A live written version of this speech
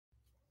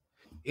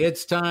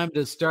It's time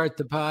to start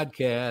the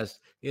podcast.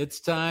 It's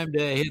time to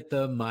hit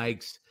the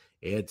mics.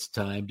 It's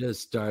time to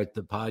start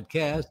the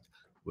podcast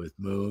with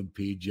Moon,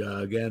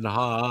 Pjugg, and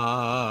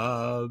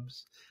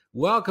Hobbs.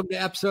 Welcome to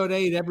episode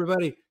 8,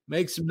 everybody.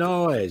 Make some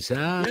noise,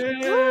 huh?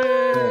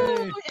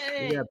 Yay!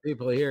 We got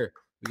people here.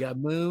 We got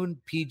Moon,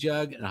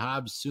 Pjugg, and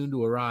Hobbs soon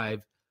to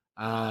arrive.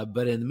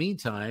 But in the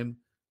meantime,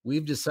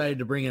 we've decided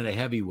to bring in a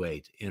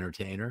heavyweight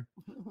entertainer.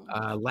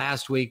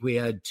 Last week, we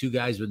had two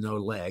guys with no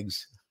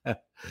legs.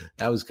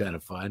 That was kind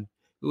of fun.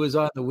 Who was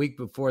on the week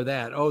before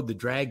that? Oh, the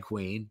drag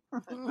queen,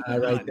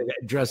 right? That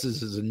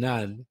dresses as a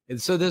nun.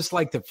 And so this is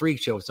like the freak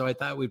show. So I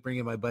thought we'd bring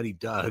in my buddy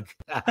Doug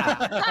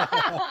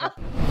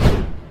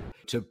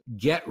to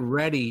get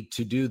ready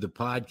to do the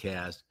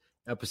podcast,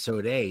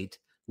 episode 8,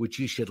 which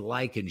you should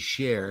like and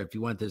share if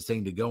you want this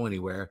thing to go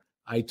anywhere.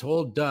 I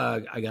told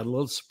Doug I got a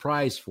little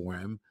surprise for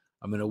him.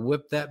 I'm going to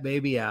whip that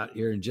baby out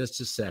here in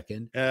just a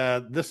second.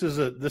 This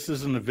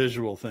isn't a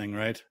visual thing,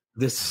 right?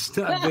 This is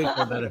not big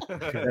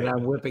that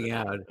I'm whipping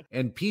out.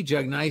 And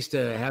Pjugg, nice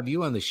to have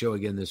you on the show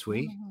again this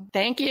week.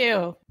 Thank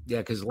you. Yeah,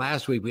 because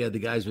last week we had the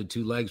guys with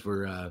two legs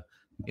for,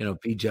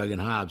 Pjugg and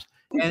Hobbs.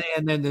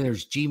 And then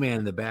there's G-Man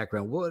in the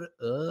background. What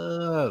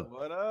up?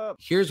 What up?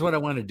 Here's what I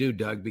want to do,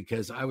 Doug,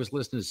 because I was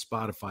listening to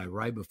Spotify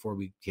right before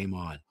we came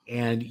on.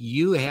 And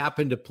you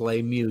happen to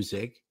play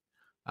music.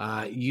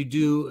 You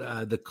do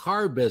the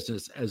car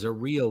business as a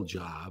real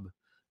job.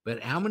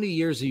 But how many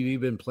years have you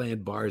been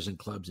playing bars and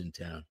clubs in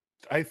town?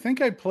 I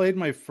think I played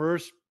my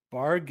first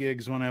bar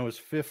gigs when I was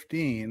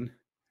 15,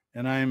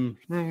 and I'm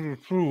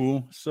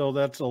so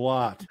that's a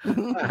lot.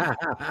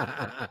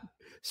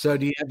 So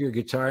do you have your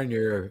guitar in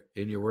your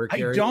work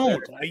area? I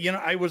don't.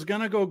 I was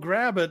gonna go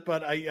grab it,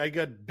 but I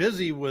got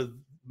busy with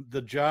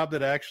the job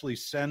that actually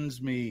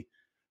sends me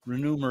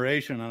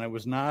remuneration, and I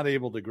was not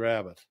able to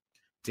grab it.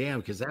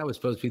 Damn, because that was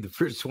supposed to be the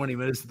first 20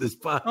 minutes of this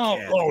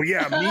podcast. Oh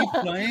yeah, me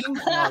playing?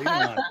 No, you don't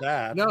want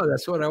that. No,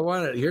 that's what I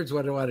wanted. Here's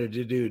what I wanted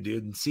to do,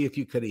 dude, and see if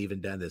you could have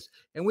even done this.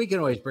 And we can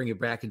always bring it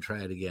back and try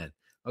it again.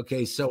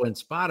 Okay, so in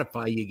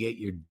Spotify, you get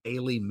your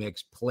daily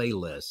mix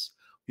playlists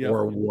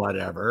or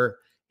whatever.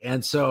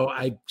 And so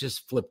I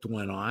just flipped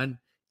one on,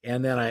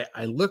 and then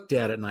I looked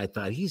at it, and I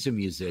thought, he's a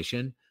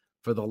musician.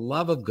 For the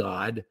love of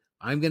God,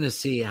 I'm going to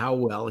see how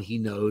well he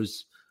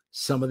knows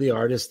some of the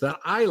artists that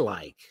I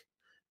like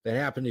that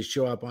happen to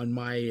show up on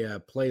my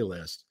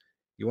playlist.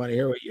 You want to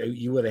hear what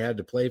you would have had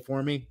to play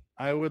for me?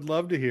 I would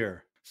love to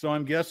hear. So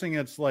I'm guessing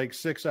it's like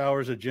 6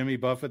 hours of Jimmy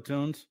Buffett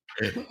tunes.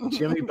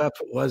 Jimmy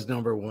Buffett was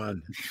number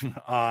one.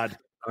 Odd.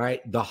 All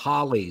right. The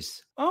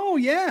Hollies. Oh,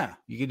 yeah.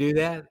 You can do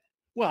that?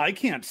 Well, I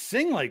can't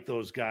sing like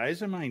those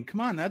guys. I mean,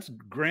 come on. That's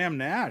Graham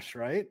Nash,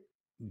 right?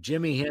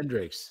 Jimi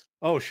Hendrix.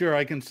 Oh, sure.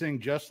 I can sing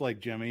just like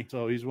Jimmy.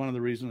 So he's one of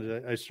the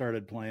reasons I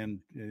started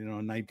playing, in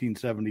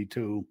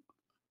 1972.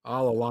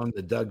 All along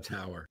the Doug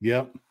Tower.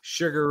 Yep.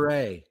 Sugar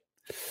Ray.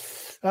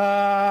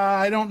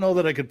 I don't know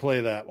that I could play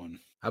that one.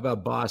 How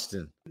about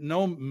Boston?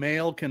 No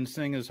male can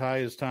sing as high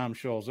as Tom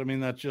Scholz. I mean,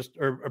 that's just,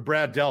 or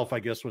Brad Delph, I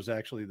guess, was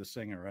actually the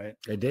singer, right?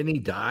 And didn't he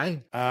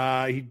die?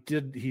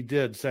 He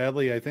did.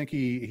 Sadly, I think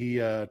he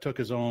took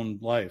his own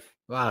life.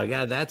 Wow,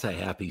 God, that's a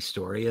happy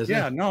story, isn't it?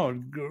 Yeah,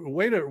 no,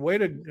 way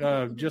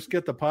to just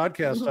get the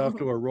podcast off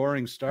to a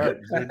roaring start.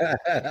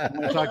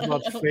 Talk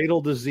about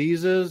fatal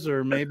diseases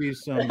or maybe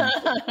some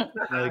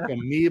like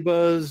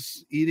amoebas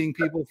eating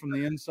people from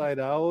the inside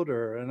out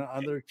or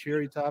other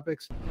cheery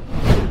topics.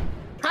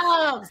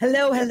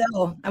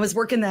 Hello. I was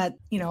working that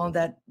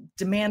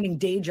demanding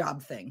day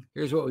job thing.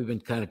 Here's what we've been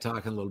kind of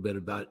talking a little bit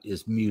about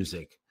is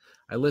music.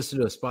 I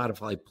listened to a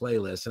Spotify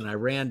playlist and I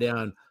ran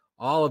down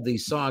all of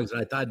these songs, and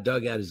I thought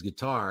Doug had his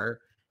guitar,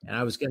 and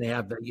I was going to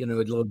have a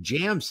little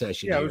jam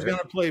session. Yeah, I was going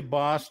to play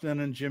Boston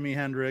and Jimi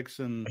Hendrix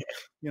and,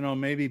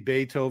 maybe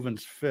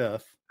Beethoven's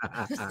Fifth.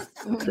 I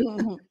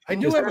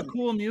do have a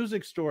cool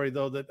music story,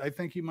 though, that I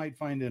think you might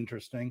find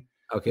interesting.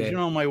 Okay.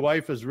 My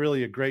wife is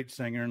really a great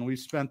singer, and we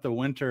spent the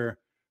winter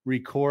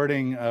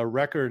recording a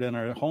record in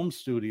our home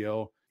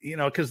studio,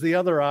 because the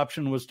other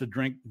option was to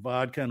drink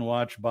vodka and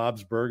watch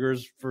Bob's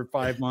Burgers for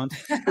 5 months,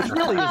 which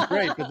really is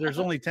great because there's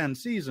only 10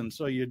 seasons.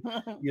 So you'd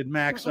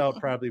max out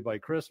probably by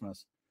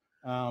Christmas.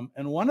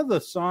 And one of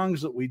the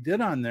songs that we did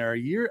on there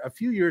a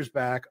few years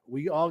back,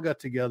 we all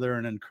got together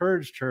and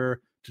encouraged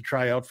her to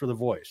try out for The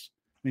Voice.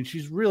 I mean,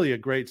 she's really a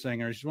great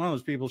singer. She's one of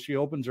those people, she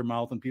opens her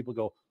mouth and people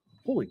go,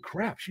 holy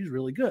crap, she's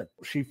really good.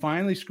 She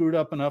finally screwed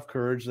up enough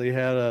courage. They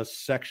had a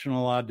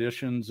sectional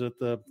auditions at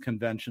the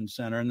convention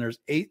center, and there's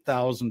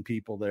 8,000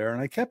 people there. And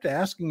I kept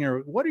asking her,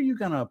 what are you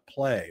going to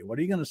play? What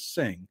are you going to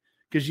sing?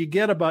 Because you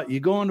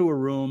go into a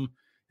room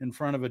in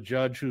front of a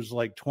judge who's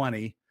like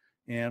 20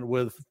 and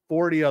with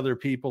 40 other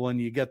people, and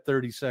you get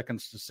 30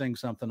 seconds to sing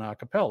something a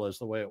cappella is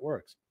the way it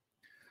works.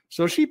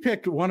 So she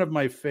picked one of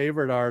my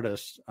favorite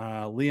artists,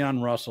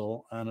 Leon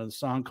Russell, on a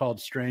song called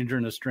Stranger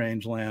in a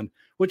Strange Land,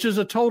 which is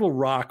a total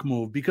rock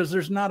move because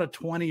there's not a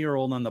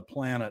 20-year-old on the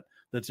planet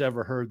that's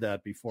ever heard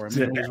that before. I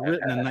mean, it was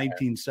written in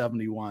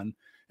 1971,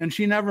 and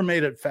she never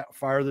made it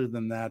farther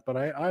than that. But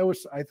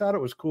I thought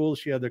it was cool.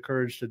 She had the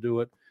courage to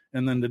do it,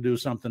 and then to do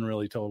something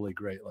really totally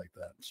great like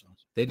that. So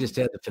they just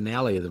had the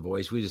finale of The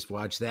Voice. We just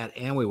watched that,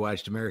 and we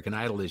watched American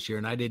Idol this year,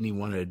 and I didn't even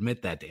want to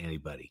admit that to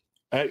anybody.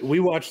 We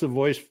watched The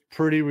Voice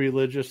pretty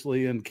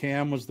religiously, and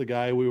Cam was the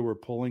guy we were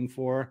pulling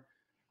for.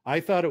 I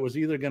thought it was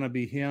either going to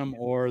be him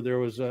or there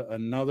was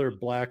another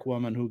black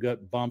woman who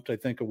got bumped, I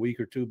think, a week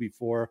or two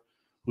before,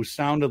 who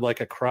sounded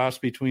like a cross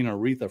between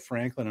Aretha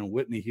Franklin and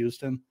Whitney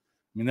Houston.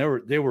 I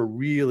mean, they were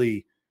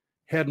really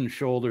head and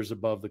shoulders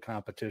above the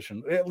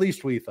competition. At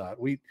least we thought.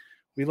 We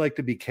like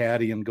to be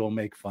catty and go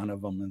make fun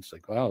of them. And it's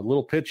like, wow, a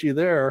little pitchy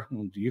there.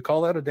 Do you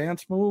call that a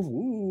dance move?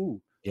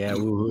 Woo. Yeah.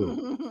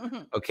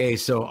 Woo-hoo. Okay.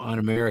 So on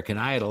American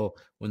Idol,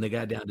 when they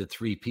got down to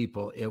 3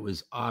 people, it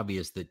was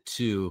obvious that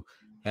 2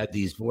 had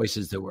these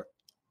voices that were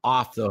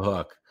off the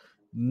hook.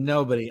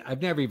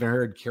 I've never even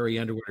heard Carrie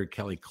Underwood or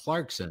Kelly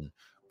Clarkson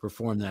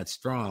perform that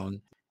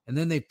strong. And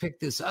then they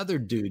picked this other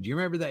dude. You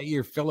remember that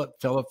year Philip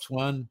Phillips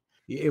won?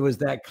 It was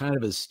that kind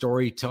of a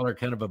storyteller,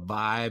 kind of a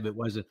vibe. It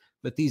wasn't,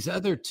 but these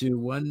other 2,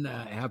 one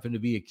happened to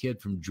be a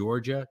kid from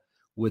Georgia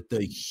with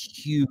the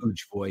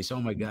huge voice.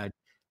 Oh my God.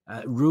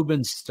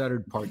 Ruben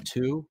stuttered part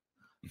 2,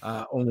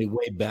 only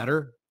way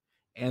better.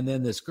 And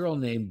then this girl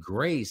named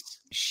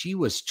Grace, she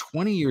was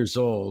 20 years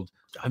old.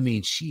 I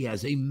mean, she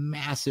has a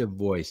massive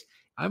voice.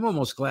 I'm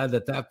almost glad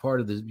that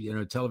part of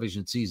the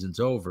television season's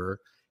over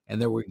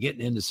and that we're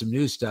getting into some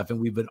new stuff. And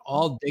we've been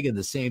all digging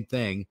the same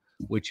thing,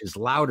 which is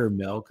Louder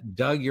Milk.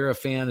 Doug, you're a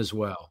fan as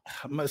well.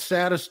 My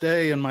saddest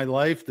day in my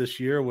life this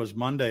year was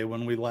Monday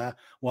when we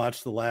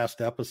watched the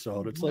last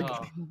episode. It's like,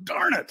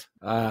 darn it.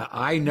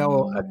 I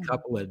know a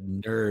couple of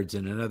nerds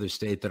in another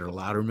state that are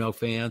Louder Milk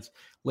fans.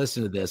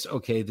 Listen to this.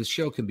 Okay, the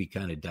show can be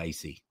kind of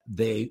dicey.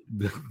 They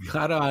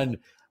got on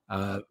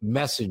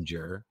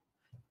Messenger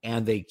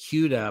and they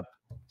queued up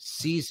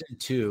season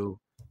 2,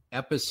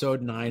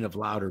 episode 9 of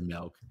Louder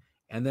Milk.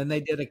 And then they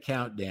did a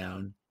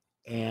countdown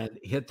and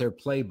hit their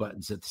play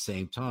buttons at the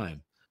same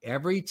time.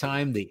 Every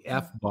time the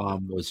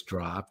F-bomb was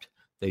dropped,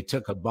 they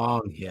took a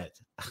bong hit.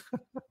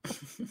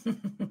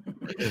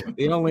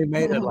 They only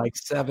made it like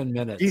 7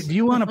 minutes. Do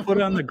you want to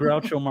put on the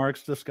Groucho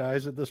Marx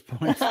disguise at this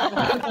point?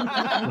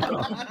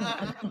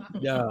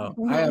 No,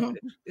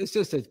 it's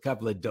just a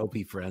couple of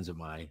dopey friends of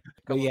mine.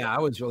 But yeah, I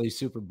was really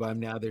super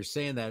bummed. Now they're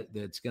saying that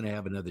it's going to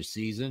have another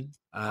season.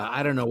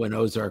 I don't know when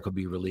Ozark will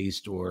be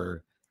released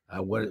or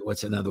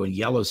what's another one.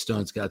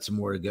 Yellowstone's got some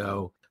more to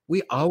go.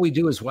 All we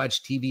do is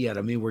watch TV yet.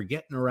 I mean, we're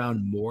getting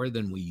around more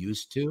than we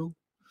used to,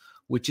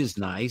 which is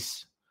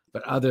nice.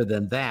 But other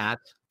than that,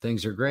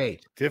 things are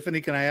great.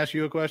 Tiffany, can I ask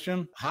you a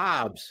question?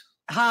 Hobbs.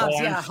 Hobbs,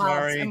 Oh, yeah,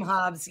 sorry. Hobbs. I'm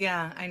Hobbs.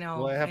 Yeah, I know.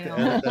 Well, I have to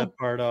edit that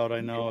part out.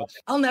 I know.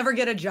 I'll never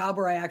get a job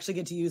where I actually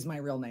get to use my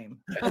real name.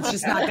 It's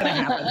just not going to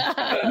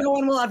happen. No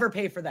one will ever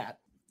pay for that.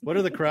 What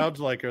are the crowds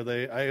like?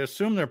 I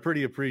assume they're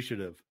pretty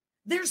appreciative.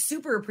 They're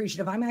super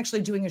appreciative. I'm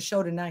actually doing a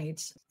show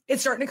tonight.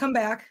 It's starting to come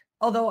back.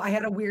 Although I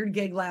had a weird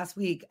gig last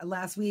week.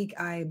 Last week,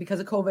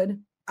 because of COVID,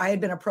 I had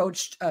been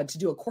approached to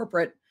do a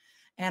corporate,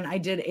 and I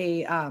did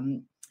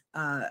an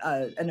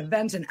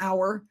event, an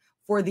hour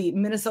for the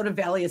Minnesota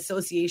Valley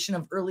Association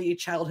of Early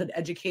Childhood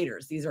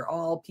Educators. These are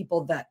all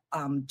people that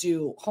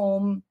do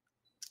home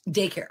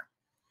daycare.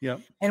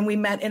 Yep. And we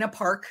met in a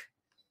park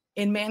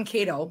in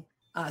Mankato,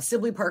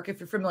 Sibley Park, if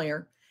you're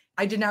familiar.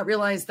 I did not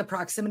realize the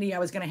proximity I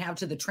was going to have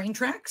to the train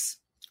tracks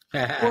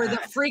or the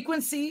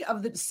frequency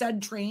of the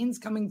said trains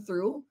coming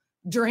through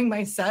during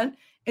my set.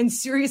 And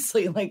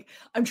seriously, like,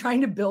 I'm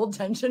trying to build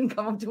tension,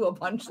 come up to a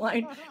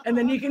punchline, and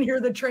then you can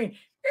hear the train.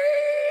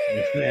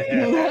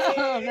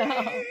 Oh,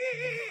 no.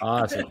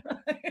 Awesome.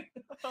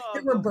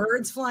 There were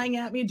birds flying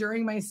at me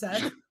during my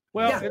set.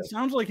 Well, yeah. It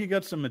sounds like you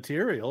got some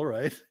material,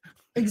 right?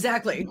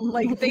 Exactly.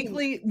 Like,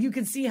 thankfully, you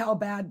can see how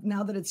bad,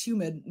 now that it's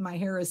humid, my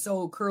hair is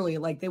so curly,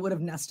 like they would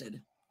have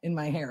nested in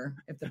my hair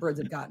if the birds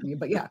had gotten me.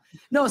 But yeah,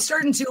 no,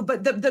 starting to,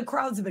 but the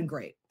crowds have been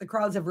great. The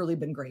crowds have really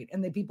been great.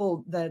 And the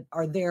people that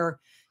are there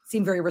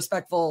seem very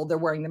respectful. They're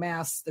wearing the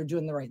masks. They're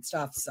doing the right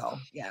stuff. So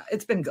yeah,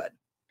 it's been good.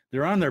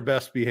 They're on their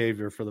best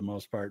behavior for the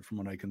most part, from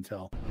what I can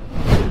tell.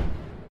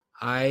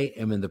 I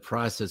am in the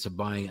process of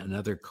buying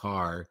another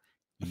car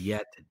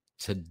yet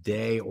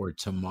today or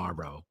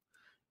tomorrow.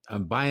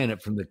 I'm buying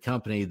it from the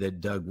company that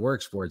Doug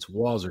works for. It's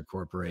Walzer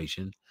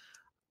Corporation.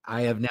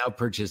 I have now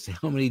purchased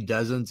how many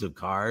dozens of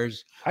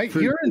cars?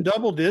 You're in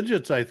double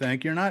digits, I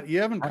think. You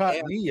haven't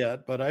caught me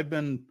yet, but I've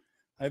been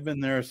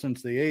there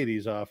since the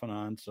 80s off and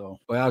on. So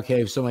well,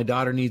 okay. So my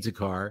daughter needs a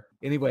car.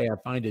 Anyway, I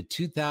find a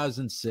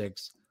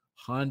 2006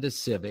 Honda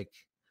Civic,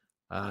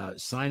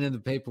 signing the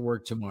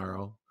paperwork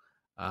tomorrow,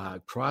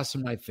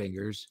 crossing my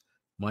fingers.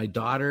 My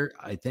daughter,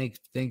 I think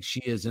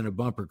she is in a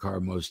bumper car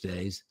most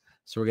days.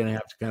 So we're going to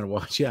have to kind of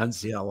watch out and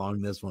see how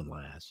long this one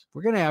lasts.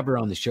 We're going to have her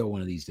on the show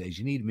one of these days.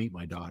 You need to meet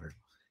my daughter.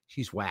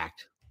 She's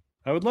whacked.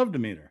 I would love to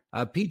meet her.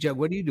 Pjugg,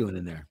 what are you doing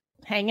in there?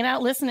 Hanging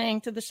out, listening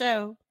to the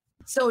show.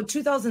 So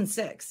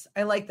 2006,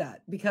 I like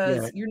that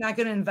because you're not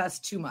going to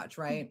invest too much,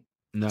 right?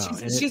 No.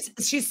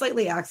 She's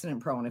slightly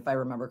accident prone, if I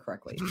remember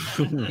correctly.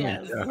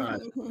 Yes.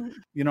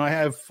 You know, I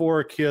have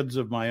 4 kids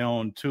of my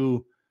own,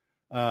 2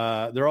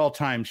 They're all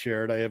time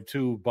shared. I have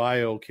 2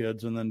 bio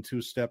kids and then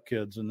 2 step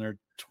kids, and they're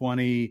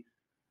 22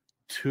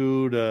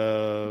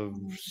 to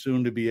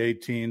soon to be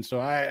 18. So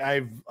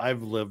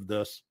I've lived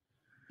this.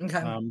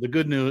 Okay. The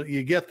good news,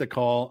 you get the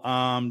call,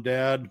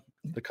 Dad,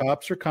 the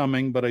cops are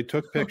coming, but I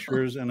took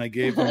pictures and I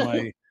gave them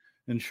my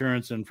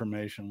insurance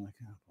information. I'm like,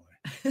 oh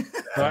boy.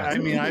 So, I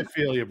mean, I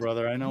feel you,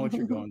 brother. I know what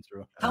you're going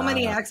through. How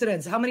many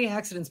accidents? How many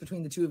accidents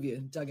between the two of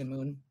you, Doug and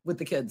Moon, with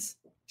the kids?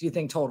 Do you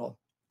think total?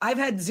 I've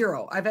had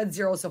 0. I've had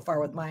 0 so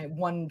far with my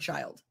one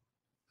child.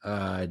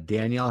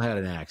 Danielle had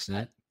an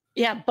accident.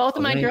 Yeah, both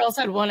of my girls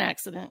had 1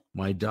 accident.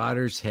 My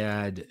daughters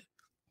had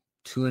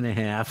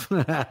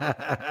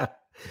 2.5,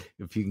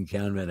 if you can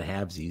count them at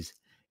halvesies.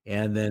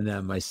 And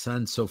then my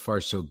son, so far,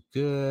 so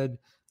good.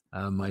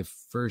 My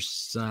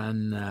first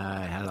son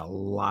had a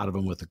lot of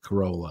them with a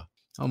Corolla.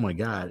 Oh, my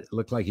God. It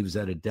looked like he was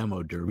at a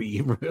demo derby.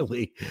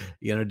 Really,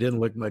 didn't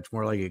look much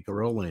more like a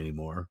Corolla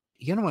anymore.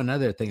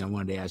 Another thing I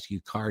wanted to ask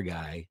you, car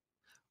guy,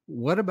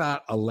 what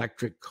about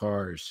electric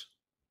cars?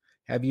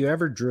 Have you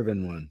ever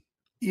driven one?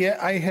 Yeah,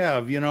 I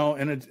have,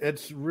 and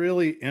it's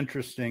really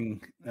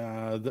interesting.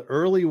 The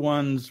early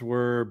ones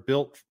were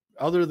built,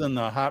 other than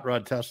the hot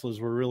rod Teslas,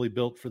 were really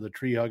built for the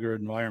tree hugger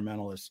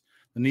environmentalists.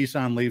 The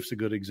Nissan Leaf's a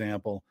good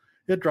example.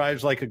 It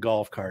drives like a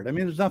golf cart. I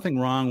mean, there's nothing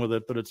wrong with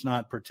it, but it's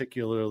not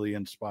particularly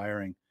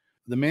inspiring.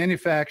 The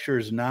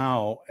manufacturers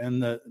now,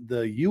 and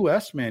the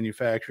U.S.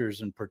 manufacturers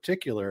in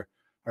particular,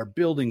 are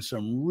building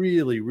some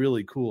really,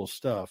 really cool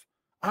stuff.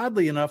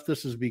 Oddly enough,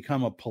 this has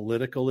become a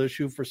political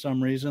issue for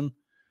some reason,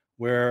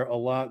 where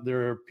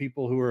there are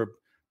people who are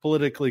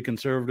politically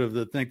conservative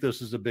that think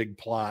this is a big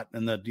plot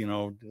and that,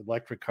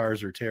 electric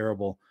cars are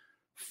terrible.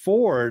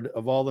 Ford,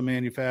 of all the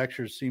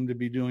manufacturers, seem to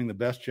be doing the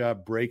best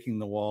job breaking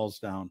the walls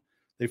down.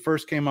 They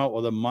first came out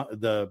with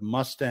the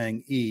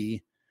Mustang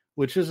E,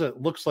 which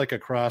looks like a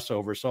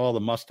crossover, so all the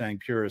Mustang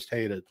purists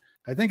hate it.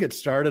 I think it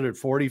started at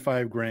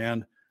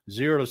 $45,000,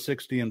 0 to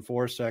 60 in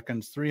 4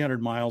 seconds,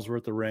 300 miles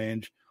worth of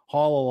range,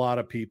 haul a lot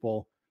of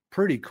people,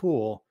 pretty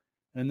cool.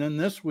 And then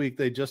this week,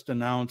 they just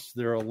announced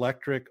their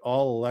all-electric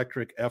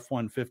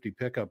F-150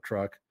 pickup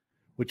truck,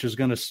 which is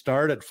going to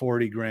start at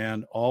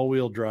 $40,000,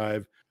 all-wheel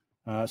drive.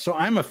 So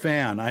I'm a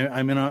fan.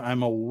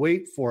 I'm a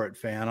wait for it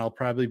fan. I'll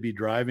probably be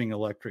driving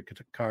electric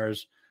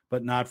cars,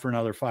 but not for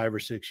another 5 or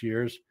 6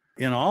 years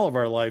in all of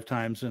our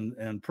lifetimes.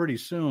 And pretty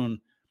soon,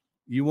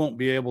 you won't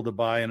be able to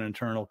buy an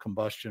internal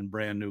combustion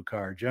brand new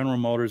car. General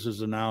Motors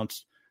has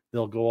announced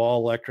they'll go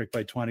all electric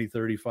by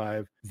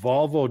 2035.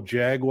 Volvo,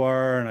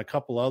 Jaguar, and a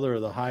couple other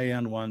of the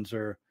high-end ones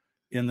are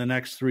in the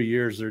next 3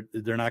 years.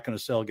 They're not going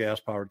to sell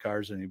gas-powered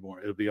cars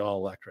anymore. It'll be all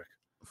electric.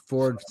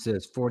 Ford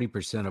says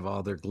 40% of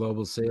all their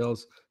global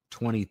sales,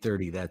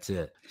 2030. That's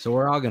it. So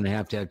we're all going to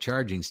have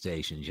charging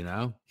stations,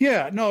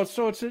 Yeah, no.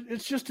 So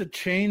it's just a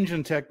change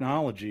in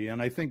technology,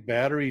 and I think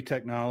battery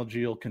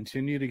technology will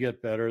continue to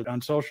get better.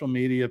 On social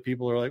media,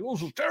 people are like, "Oh,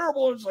 this is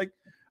terrible." It's like,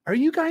 are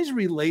you guys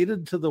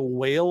related to the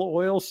whale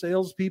oil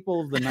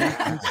salespeople of the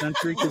 19th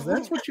century? Because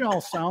that's what you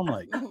all sound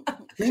like.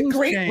 Things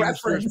Great change.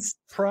 reference.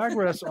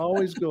 Progress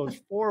always goes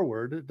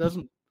forward.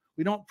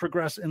 We don't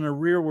progress in a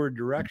rearward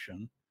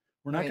direction.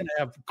 We're not going to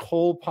have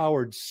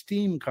coal-powered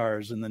steam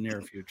cars in the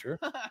near future.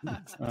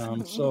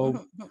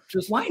 So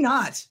just why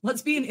not?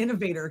 Let's be an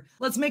innovator.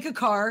 Let's make a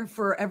car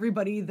for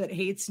everybody that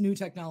hates new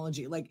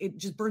technology. Like it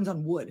just burns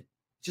on wood.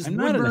 I'm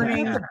not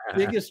the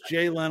biggest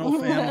Jay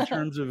Leno fan in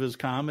terms of his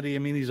comedy. I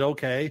mean, he's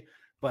okay,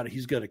 but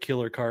he's got a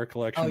killer car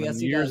collection. Oh,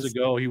 yes, years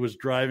ago, he was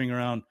driving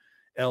around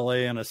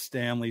L.A. in a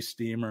Stanley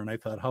steamer, and I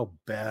thought, how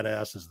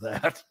badass is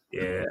that?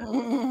 Yeah.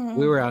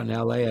 We were out in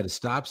L.A. at a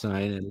stop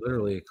sign, and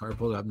literally a car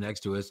pulled up next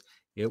to us.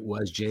 It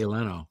was Jay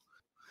Leno.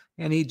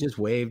 And he just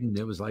waved, and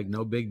it was like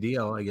no big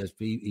deal. I guess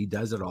he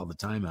does it all the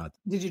time out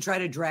there. Did you try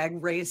to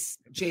drag race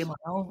Jay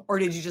Leno, or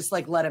did you just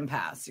let him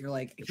pass? You're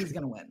like, he's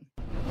going to win.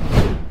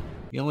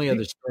 The only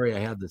other story I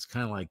have that's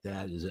kind of like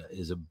that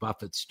is a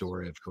Buffett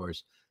story, of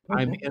course.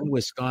 I'm in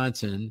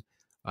Wisconsin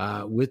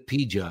with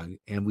Pjugg,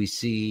 and we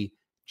see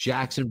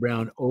Jackson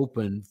Brown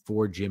open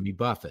for Jimmy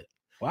Buffett.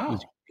 Wow.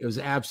 It was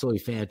an absolutely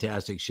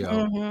fantastic show.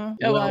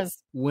 Mm-hmm. It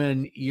was.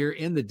 When you're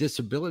in the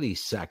disability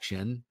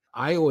section,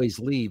 I always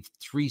leave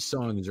 3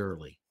 songs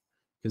early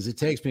because it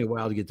takes me a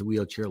while to get the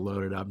wheelchair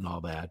loaded up and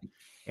all that.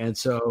 And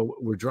so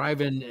we're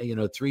driving,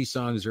 3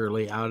 songs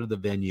early out of the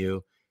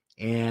venue,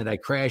 and I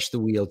crash the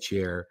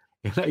wheelchair.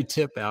 And I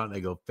tip out and I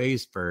go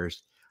face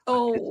first.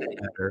 Oh,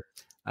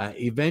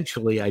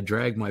 eventually I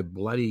drag my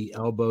bloody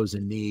elbows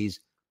and knees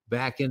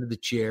back into the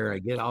chair. I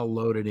get all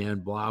loaded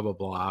in, blah, blah,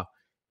 blah.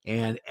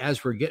 And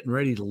as we're getting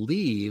ready to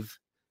leave,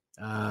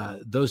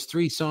 those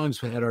 3 songs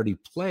had already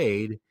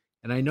played.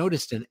 And I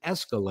noticed an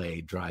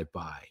Escalade drive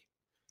by.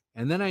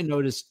 And then I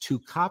noticed 2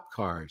 cop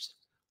cars,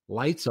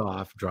 lights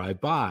off, drive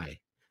by.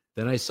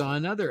 Then I saw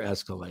another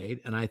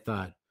Escalade and I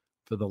thought,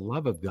 for the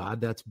love of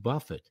God, that's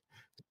Buffett.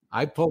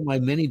 I pulled my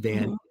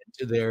minivan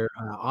into their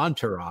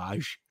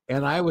entourage,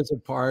 and I was a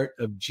part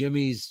of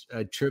Jimmy's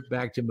trip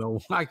back to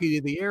Milwaukee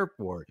to the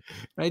airport.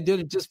 I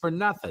did it just for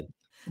nothing.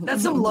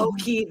 That's some low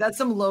key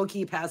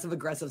passive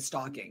aggressive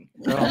stalking.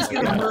 Just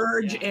gonna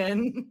merge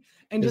in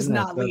and just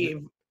not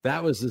leave.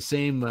 That was the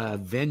same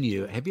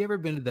venue. Have you ever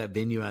been to that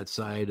venue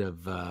outside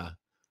of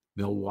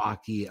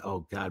Milwaukee?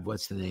 Oh God,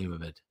 what's the name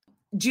of it?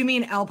 Do you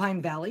mean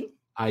Alpine Valley?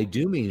 I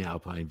do mean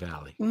Alpine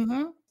Valley.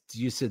 Mm-hmm.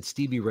 You said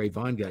Stevie Ray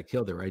Vaughan got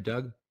killed there, right,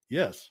 Doug?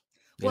 Yes.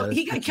 Well,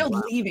 he got killed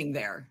leaving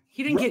there.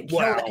 He didn't get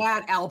killed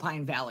at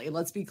Alpine Valley.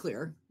 Let's be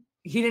clear.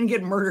 He didn't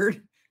get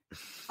murdered.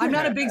 I'm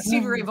not a big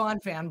Stevie Ray Vaughan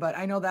fan, but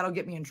I know that'll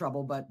get me in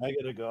trouble. But I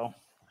gotta go.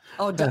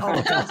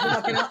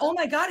 Oh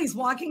my God, he's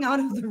walking out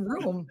of the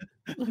room.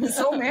 I'm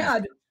so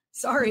mad.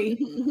 Sorry.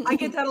 I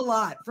get that a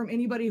lot from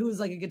anybody who's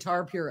like a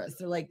guitar purist.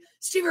 They're like,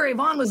 Stevie Ray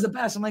Vaughan was the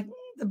best. I'm like,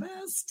 the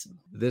best.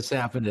 This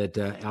happened at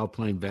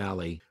Alpine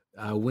Valley.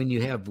 When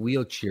you have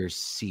wheelchair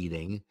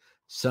seating,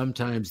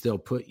 sometimes they'll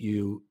put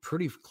you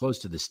pretty close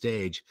to the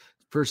stage,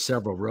 first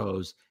several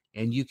rows,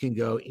 and you can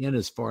go in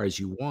as far as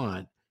you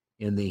want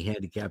in the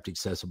handicapped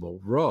accessible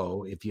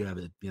row if you have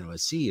a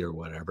seat or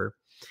whatever.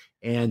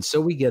 And so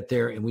we get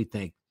there and we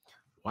think,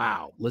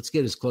 wow, let's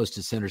get as close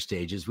to center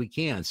stage as we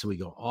can. So we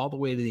go all the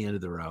way to the end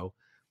of the row.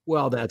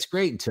 Well, that's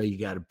great until you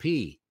got to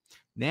pee.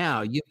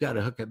 Now you've got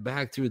to hook it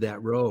back through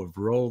that row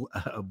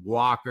of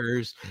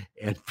walkers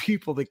and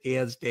people that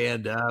can't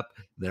stand up.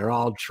 They're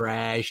all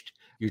trashed.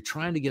 You're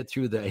trying to get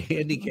through the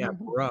handicap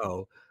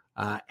row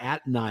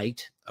at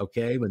night,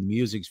 okay, when the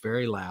music's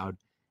very loud,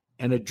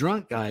 and a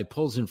drunk guy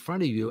pulls in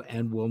front of you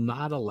and will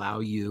not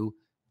allow you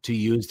to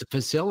use the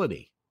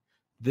facility.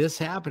 This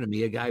happened to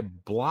me. A guy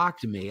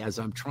blocked me as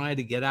I'm trying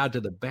to get out to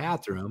the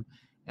bathroom,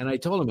 and I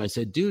told him, I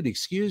said, dude,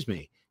 excuse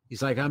me.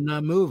 He's like, I'm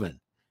not moving.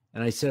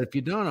 And I said, if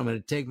you don't, I'm going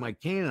to take my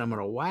cane and I'm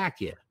going to whack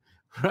you.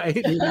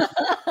 Right?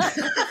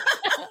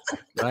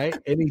 Right?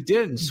 And he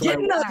didn't. So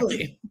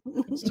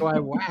I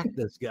whacked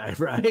this guy,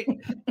 right?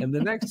 And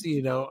the next thing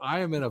you know, I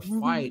am in a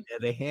fight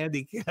at a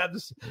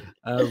handicapped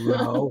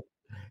row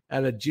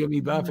at a Jimmy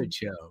Buffett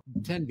show.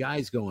 10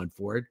 guys going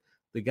for it.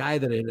 The guy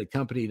that had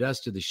accompanied us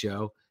to the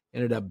show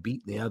ended up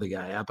beating the other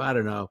guy up. I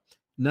don't know.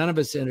 None of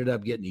us ended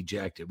up getting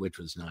ejected, which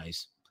was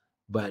nice.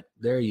 But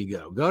there you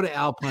go. Go to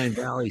Alpine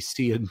Valley,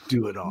 see and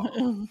do it all.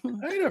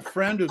 I had a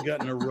friend who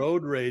got in a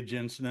road rage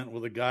incident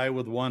with a guy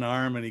with one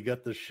arm, and he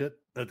got the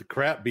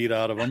crap beat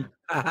out of him.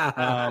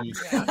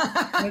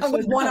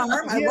 With one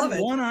arm? I love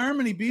it. One arm,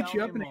 and he beat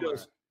you up, and he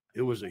goes,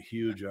 it was a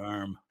huge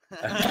arm.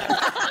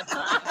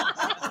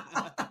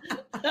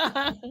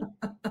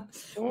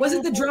 Was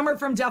it the drummer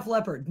from Def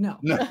Leppard? No,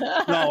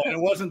 it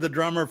wasn't the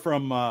drummer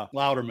from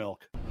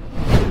Loudermilk.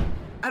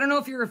 I don't know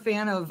if you're a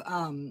fan of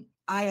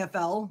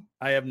IFL.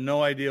 I have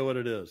no idea what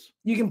it is.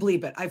 You can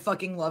bleep it. I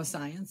fucking love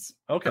science.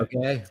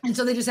 Okay. And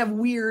so they just have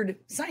weird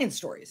science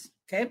stories.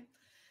 Okay.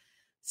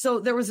 So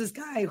there was this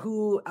guy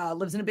who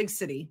lives in a big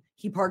city.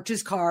 He parked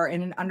his car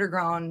in an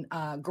underground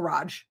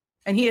garage,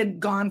 and he had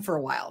gone for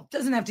a while.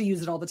 Doesn't have to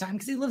use it all the time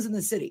because he lives in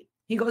the city.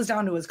 He goes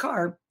down to his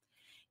car,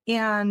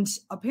 and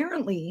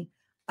apparently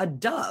a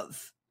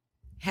dove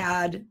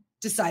had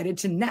decided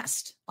to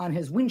nest on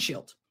his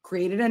windshield,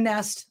 created a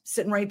nest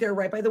sitting right there,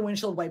 right by the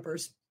windshield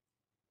wipers.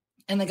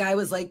 And the guy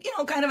was like,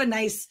 kind of a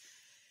nice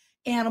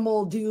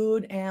animal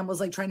dude, and was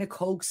like trying to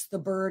coax the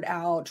bird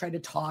out, trying to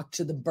talk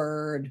to the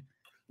bird,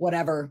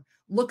 whatever.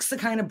 Looks the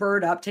kind of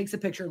bird up, takes a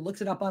picture,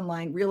 looks it up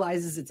online,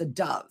 realizes it's a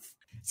dove.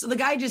 So the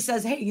guy just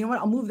says, hey, you know what?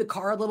 I'll move the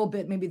car a little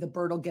bit. Maybe the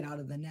bird will get out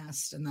of the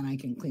nest and then I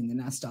can clean the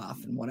nest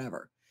off and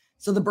whatever.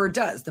 So the bird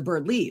does. The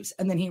bird leaves.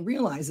 And then he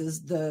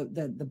realizes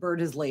the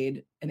bird has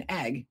laid an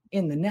egg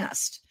in the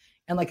nest.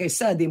 And like I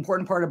said, the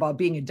important part about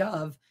being a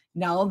dove,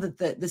 now that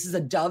this is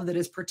a dove that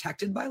is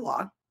protected by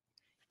law,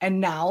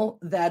 and now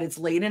that it's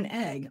laid an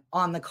egg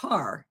on the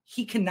car,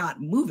 he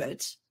cannot move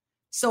it.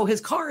 So his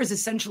car is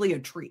essentially a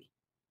tree.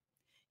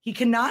 He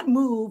cannot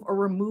move or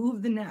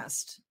remove the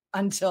nest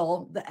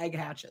until the egg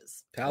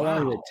hatches. How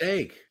long did it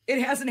take?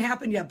 It hasn't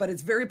happened yet, but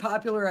it's very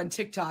popular on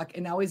TikTok.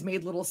 And now he's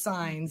made little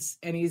signs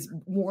and he's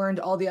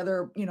warned all the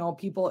other,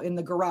 people in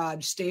the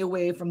garage, stay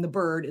away from the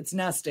bird. It's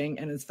nesting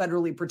and it's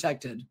federally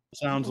protected.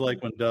 Sounds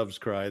like when doves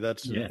cry.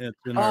 That's it's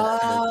in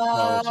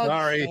our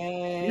sorry.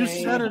 Okay. You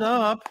set it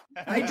up.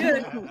 I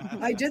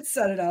did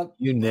set it up.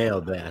 You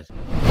nailed that.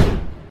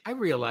 I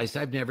realized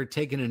I've never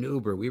taken an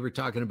Uber. We were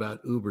talking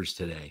about Ubers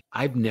today.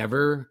 I've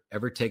never,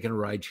 ever taken a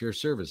rideshare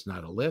service,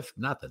 not a Lyft,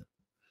 nothing.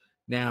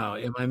 Now,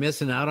 am I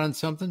missing out on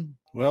something?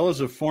 Well,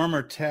 as a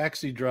former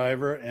taxi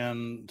driver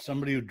and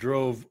somebody who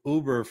drove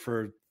Uber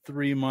for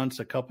 3 months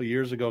a couple of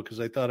years ago because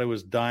I thought I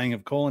was dying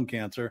of colon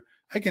cancer,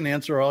 I can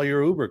answer all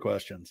your Uber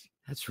questions.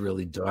 That's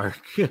really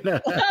dark.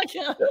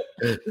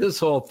 This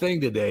whole thing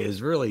today is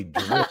really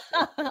dark.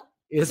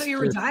 So you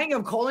were dying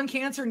of colon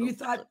cancer and you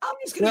thought, I'm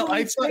just going to...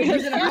 I thought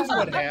here's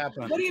what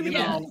happened. What do you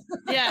mean?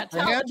 Yeah,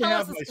 I had to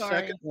have my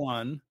second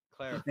one.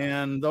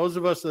 And those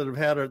of us that have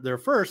had their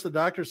first, the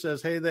doctor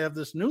says, hey, they have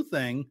this new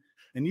thing.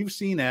 And you've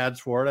seen ads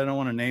for it. I don't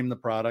want to name the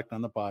product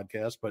on the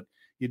podcast, but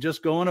you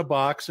just go in a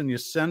box and you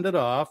send it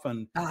off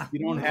and you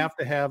don't have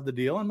to have the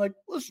deal. I'm like,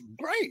 this is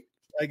great.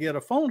 I get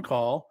a phone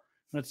call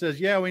and it says,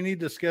 yeah, we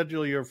need to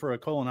schedule you for a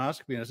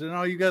colonoscopy. And I said,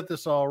 no, you got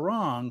this all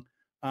wrong.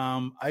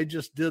 I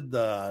just did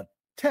the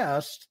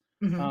test.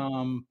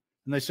 Mhm.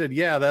 And they said,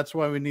 yeah, that's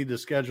why we need to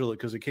schedule it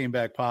because it came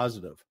back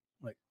positive.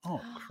 Like,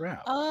 oh,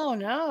 crap. Oh,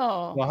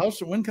 no. Well,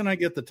 when can I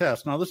get the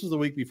test? Now, this is the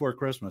week before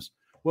Christmas.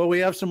 Well, we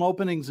have some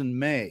openings in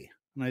May.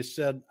 And I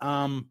said,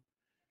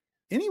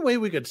 any way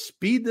we could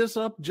speed this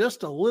up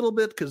just a little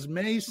bit? Because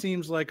May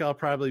seems like I'll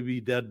probably be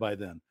dead by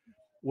then.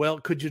 Well,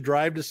 could you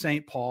drive to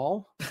St.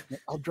 Paul?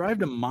 I'll drive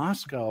to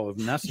Moscow if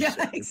necessary.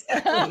 Yeah,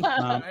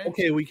 exactly.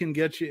 Okay, we can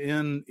get you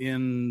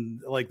in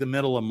like the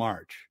middle of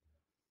March.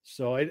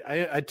 So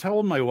I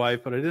told my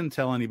wife, but I didn't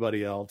tell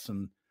anybody else.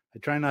 And I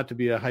try not to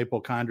be a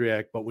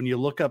hypochondriac, but when you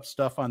look up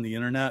stuff on the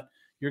internet,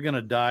 you're going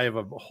to die of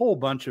a whole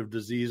bunch of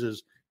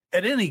diseases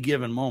at any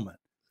given moment.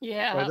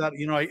 Yeah. So I thought,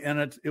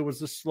 it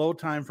was a slow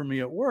time for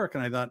me at work.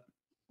 And I thought,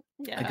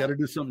 I got to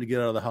do something to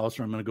get out of the house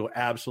or I'm going to go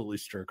absolutely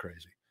stir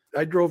crazy.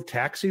 I drove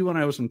taxi when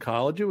I was in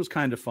college. It was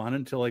kind of fun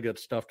until I got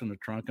stuffed in the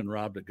trunk and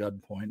robbed at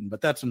gunpoint.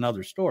 But that's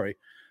another story.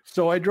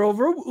 So I drove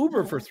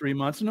Uber for 3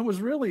 months, and it was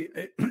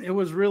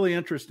really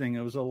interesting.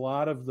 It was a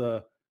lot of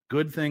the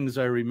good things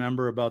I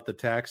remember about the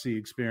taxi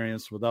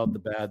experience without the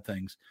bad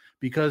things.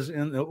 Because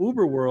in the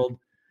Uber world,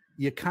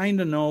 you kind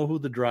of know who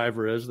the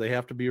driver is. They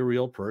have to be a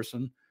real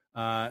person.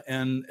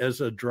 And as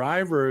a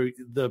driver,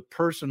 the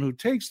person who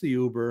takes the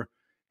Uber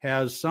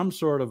has some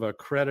sort of a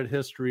credit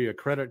history, a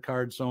credit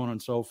card, so on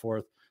and so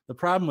forth. The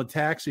problem with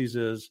taxis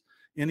is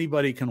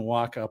anybody can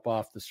walk up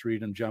off the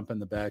street and jump in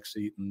the back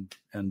seat and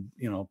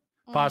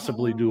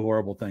possibly do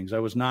horrible things. I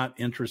was not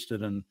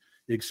interested in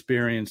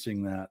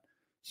experiencing that.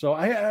 So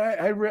I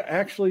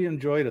actually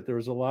enjoyed it. There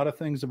was a lot of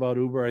things about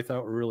Uber I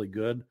thought were really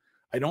good.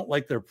 I don't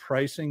like their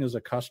pricing as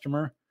a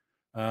customer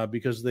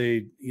because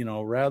they,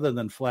 rather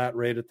than flat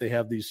rate it, they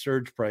have these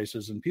surge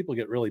prices and people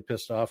get really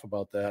pissed off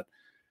about that.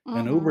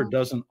 And Uber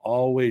doesn't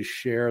always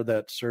share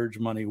that surge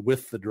money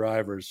with the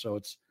drivers. So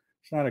it's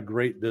not a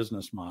great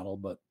business model,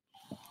 but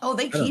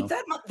they keep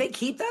that. They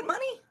keep that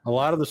money. A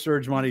lot of the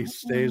surge money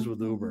stays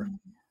with Uber,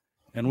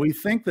 and we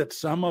think that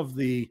some of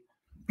the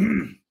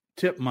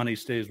tip money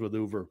stays with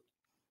Uber.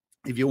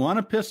 If you want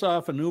to piss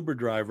off an Uber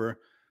driver,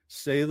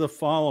 say the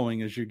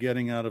following as you're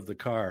getting out of the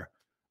car: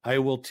 "I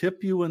will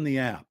tip you in the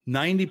app."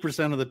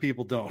 90% of the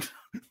people don't.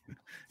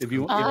 If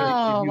you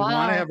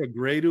want to have a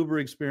great Uber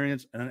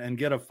experience and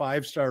get a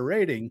 5-star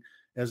rating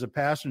as a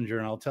passenger,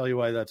 and I'll tell you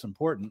why that's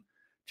important.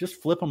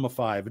 Just flip them a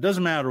 5. It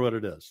doesn't matter what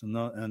it is.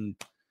 And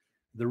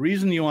the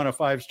reason you want a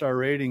 5-star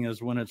rating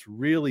is when it's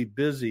really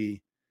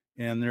busy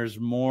and there's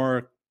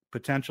more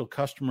potential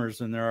customers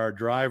than there are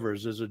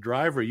drivers. As a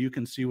driver, you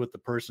can see what the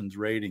person's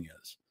rating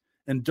is.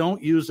 And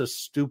don't use a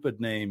stupid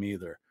name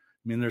either.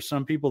 I mean, there's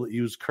some people that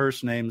use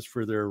curse names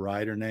for their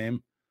rider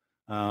name,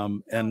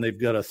 and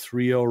they've got a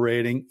 3.0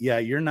 rating. Yeah,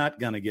 you're not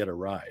going to get a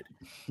ride.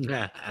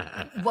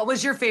 What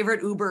was your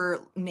favorite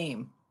Uber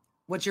name?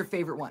 What's your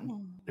favorite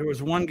one? There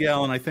was one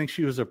gal, and I think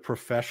she was a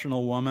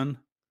professional woman,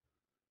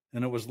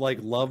 and it was like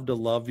 "Love to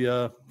Love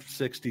Ya"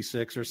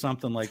 66 or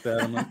something like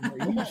that. I'm like,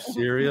 are you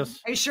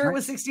serious? Are you sure it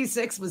was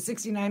 66? Was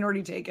 69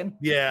 already taken?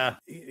 Yeah,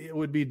 it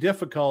would be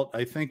difficult,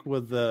 I think,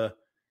 with the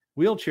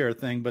wheelchair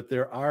thing, but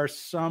there are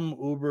some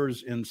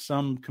Ubers in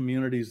some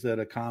communities that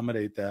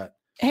accommodate that.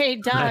 Hey,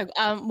 Doug,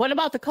 what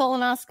about the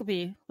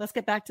colonoscopy? Let's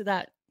get back to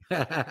that.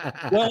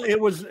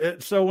 Well,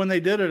 so when they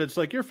did it, it's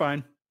like, you're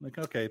fine. Like,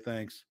 okay,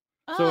 thanks.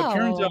 So it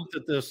turns out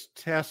that this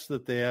test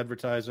that they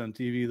advertise on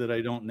TV that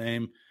I don't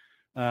name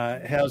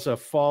has a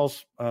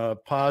false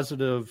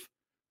positive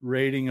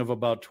rating of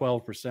about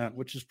 12%,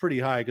 which is pretty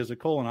high because a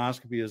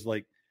colonoscopy is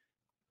like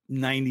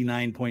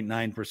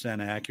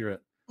 99.9%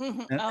 accurate.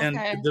 And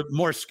the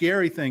more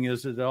scary thing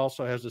is that it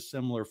also has a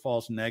similar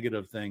false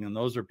negative thing. And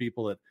those are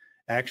people that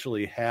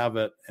actually have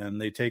it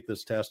and they take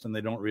this test and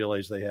they don't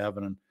realize they have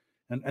it.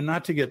 And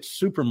not to get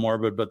super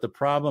morbid, but the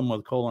problem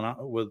with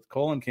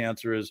colon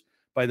cancer is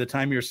by the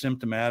time you're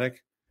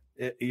symptomatic,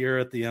 you're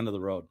at the end of the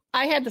road.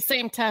 I had the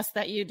same test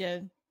that you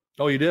did.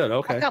 Oh, you did?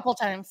 Okay. A couple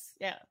times.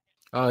 Yeah.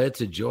 Oh,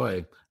 it's a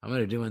joy. I'm going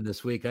to do one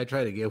this week. I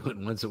try to get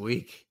one once a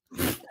week.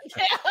 Yeah,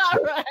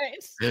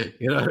 right.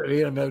 You know what I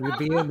mean? I'm going to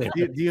be in there.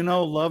 Do you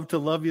know "Love to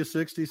Love You"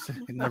 66?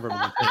 Never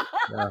mind.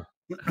 Yeah.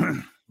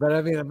 But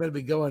I mean, I'm going to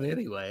be going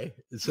anyway.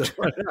 So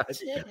why not?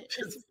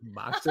 Just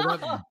box it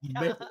up. And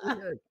make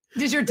it.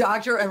 Did your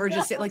doctor ever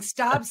just say, like,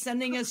 stop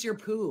sending us your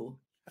poo?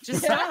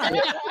 Just stop.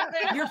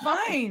 You're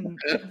fine.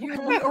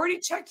 We already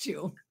checked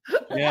you.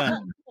 Yeah.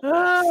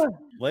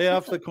 Lay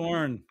off the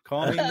corn.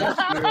 Call me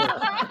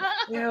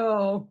next year.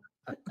 Ew.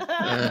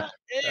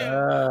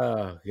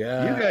 Oh,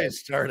 yeah. You guys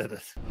started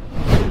it.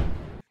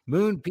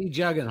 Moon,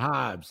 Pjugg, and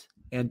Hobbs,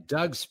 and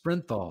Doug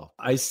Sprinthal.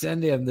 I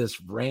send him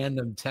this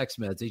random text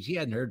message. He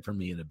hadn't heard from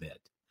me in a bit.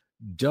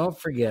 Don't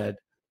forget,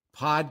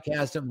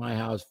 podcast at my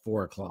house,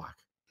 4:00.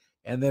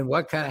 And then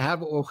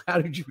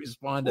how did you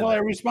respond to that? Well, I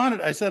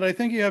responded. I said, I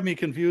think you have me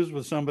confused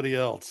with somebody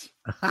else.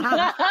 And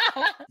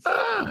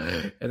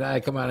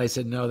I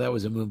said, no, that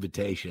was a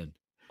moonvitation.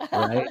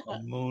 right? A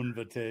moon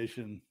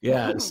invitation.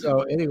 Yeah.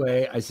 So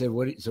anyway, I said,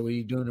 what are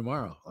you doing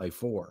tomorrow? Like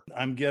 4.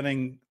 I'm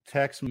getting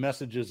text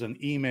messages and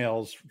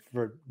emails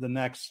for the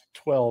next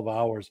 12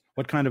 hours.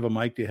 What kind of a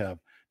mic do you have?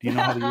 Do you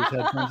know how to use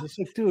headphones? It's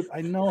like, dude,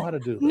 I know how to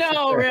do this.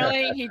 No,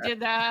 really? He did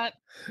that?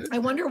 I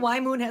wonder why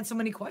Moon had so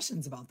many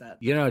questions about that.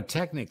 You know,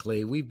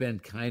 technically, we've been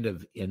kind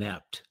of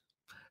inept.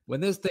 When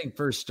this thing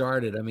first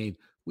started, I mean,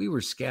 we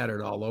were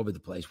scattered all over the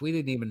place. We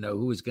didn't even know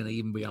who was going to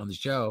even be on the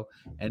show.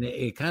 And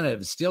it kind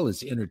of still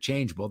is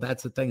interchangeable.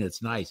 That's the thing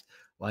that's nice.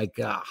 Like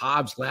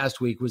Hobbs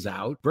last week was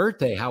out.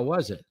 Birthday, how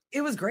was it?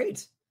 It was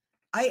great.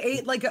 I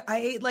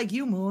ate like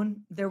you,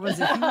 Moon. There was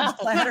a huge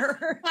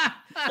platter.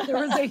 There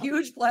was a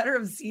huge platter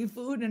of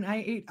seafood, and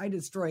I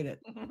destroyed it.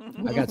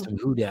 I got some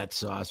Houdat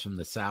sauce from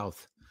the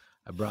South.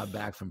 I brought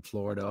back from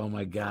Florida. Oh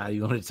my God.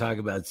 You want to talk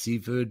about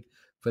seafood?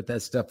 Put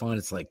that stuff on.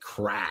 It's like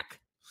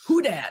crack.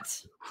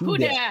 Houdat.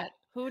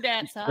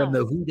 Houdat sauce. From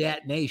the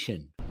Houdat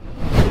Nation.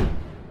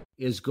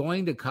 Is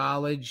going to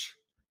college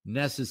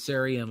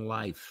necessary in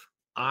life?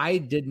 I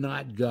did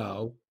not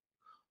go.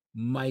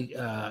 My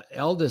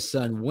eldest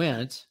son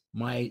went.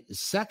 My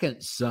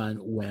second son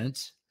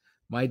went.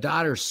 My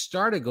daughter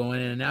started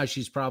going, and now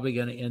she's probably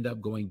going to end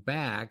up going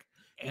back.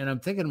 And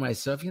I'm thinking to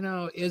myself, you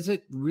know, is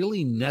it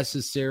really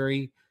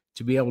necessary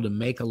to be able to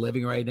make a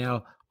living right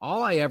now?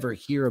 All I ever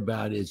hear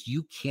about is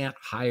you can't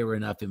hire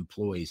enough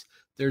employees.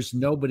 There's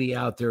nobody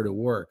out there to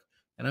work.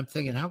 And I'm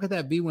thinking, how could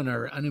that be when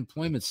our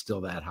unemployment's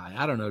still that high?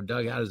 I don't know,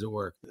 Doug, how does it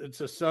work?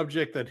 It's a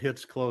subject that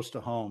hits close to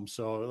home.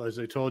 So as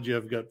I told you,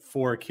 I've got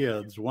 4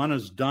 kids. One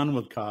is done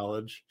with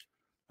college.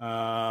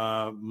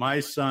 My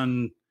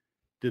son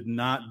did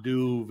not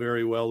do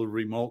very well with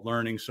remote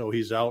learning, so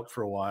he's out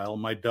for a while.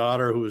 My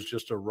daughter, who is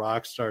just a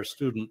rock star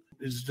student,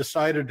 has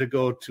decided to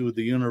go to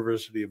the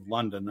University of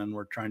London, and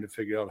we're trying to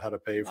figure out how to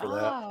pay for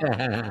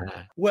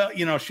that. Well,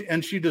 you know,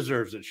 she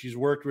deserves it. She's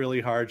worked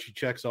really hard. She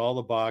checks all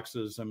the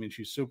boxes. I mean,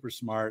 she's super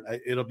smart.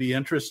 It'll be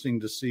interesting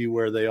to see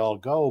where they all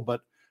go,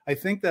 but I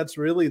think that's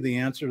really the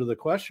answer to the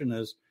question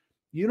is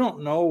you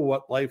don't know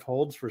what life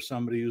holds for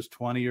somebody who's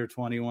 20 or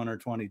 21 or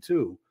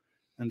 22.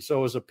 And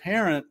so as a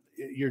parent,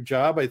 your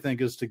job, I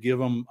think, is to give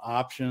them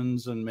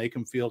options and make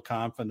them feel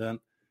confident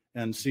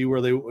and see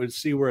where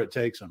it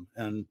takes them.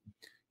 And,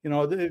 you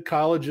know,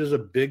 college is a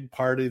big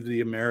part of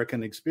the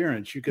American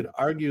experience. You could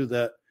argue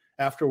that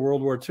after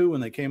World War II,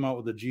 when they came out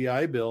with the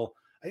GI Bill,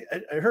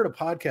 I heard a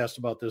podcast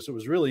about this. It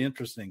was really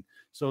interesting.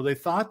 So they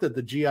thought that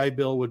the GI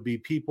Bill would be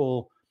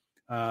people,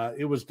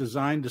 it was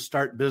designed to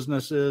start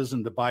businesses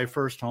and to buy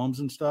first homes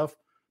and stuff.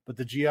 But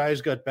the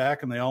GIs got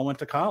back and they all went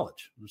to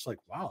college. It was like,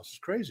 wow, this is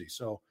crazy.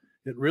 So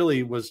it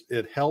really was,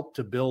 it helped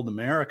to build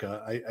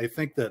America. I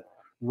think that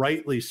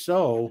rightly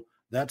so,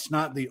 that's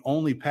not the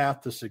only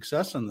path to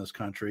success in this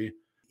country.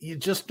 You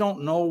just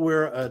don't know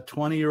where a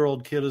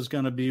 20-year-old kid is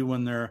going to be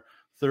when they're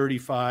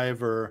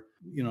 35 or,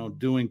 you know,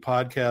 doing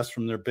podcasts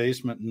from their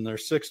basement in their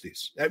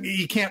 60s. I mean,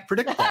 you can't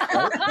predict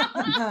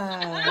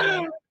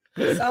that,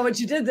 right? Saw what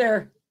you did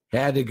there.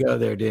 Had to go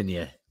there, didn't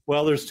you?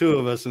 Well, there's 2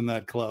 of us in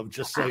that club,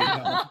 just so you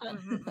know.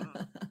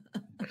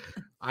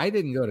 I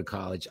didn't go to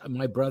college.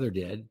 My brother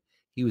did.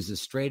 He was a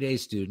straight A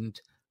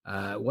student,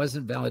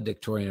 wasn't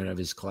valedictorian of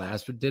his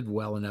class, but did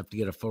well enough to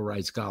get a full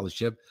ride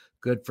scholarship.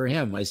 Good for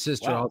him. My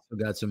sister also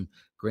got some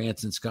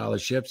grants and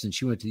scholarships, and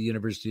she went to the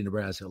University of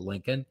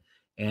Nebraska-Lincoln,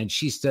 and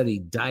she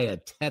studied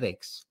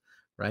dietetics,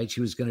 right?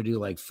 She was going to do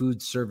like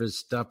food service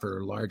stuff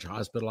for large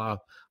hospital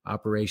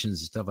operations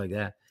and stuff like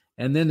that.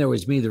 And then there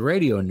was me, the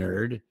radio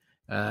nerd,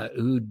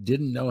 who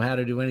didn't know how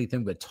to do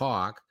anything but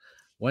talk.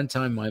 One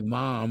time my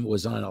mom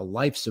was on a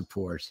life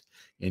support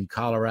in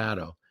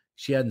Colorado.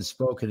 She hadn't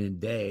spoken in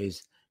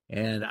days,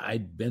 and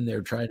I'd been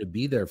there trying to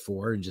be there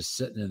for her and just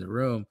sitting in the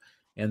room.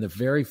 And the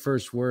very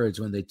first words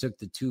when they took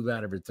the tube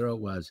out of her throat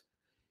was,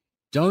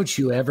 "Don't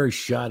you ever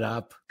shut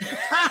up."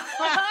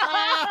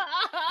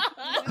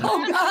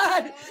 Oh,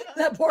 God.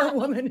 That poor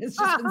woman has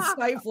just been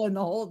stifling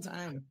the whole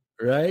time.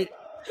 Right?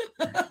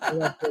 For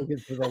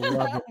the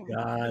love of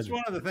God. It's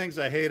one of the things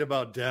I hate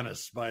about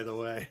dentists, by the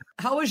way.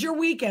 How was your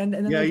weekend?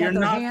 And then yeah, you're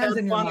not hands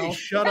that funny.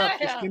 Shut up.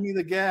 Just give me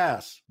the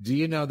gas. Do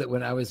you know that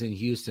when I was in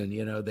Houston,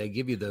 you know, they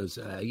give you those,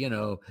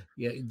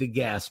 the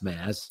gas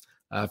masks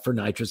for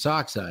nitrous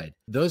oxide.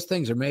 Those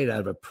things are made out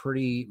of a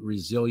pretty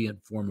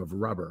resilient form of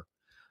rubber.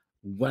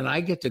 When I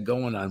get to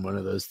going on one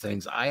of those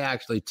things, I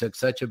actually took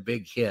such a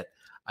big hit.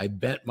 I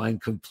bent mine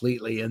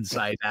completely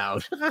inside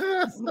out.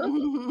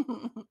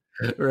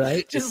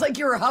 Right? Just like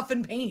you were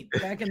huffing paint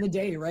back in the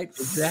day, right?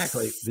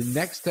 Exactly. The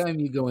next time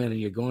you go in and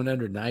you're going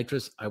under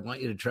nitrous, I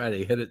want you to try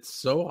to hit it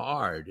so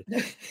hard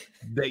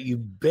that you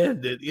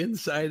bend it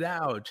inside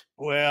out.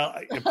 Well,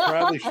 I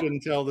probably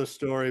shouldn't tell this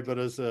story, but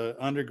as an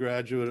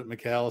undergraduate at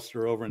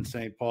McAllister over in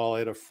St. Paul, I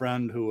had a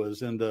friend who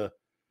was into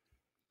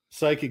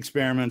psych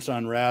experiments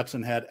on rats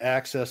and had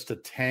access to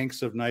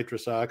tanks of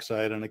nitrous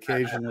oxide. And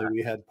occasionally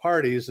we had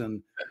parties.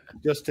 And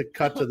just to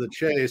cut to the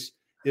chase,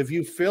 if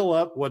you fill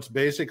up what's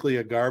basically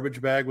a garbage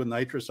bag with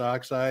nitrous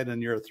oxide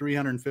and you're a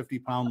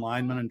 350-pound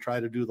lineman and try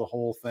to do the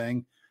whole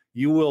thing,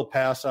 you will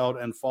pass out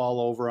and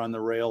fall over on the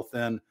rail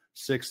thin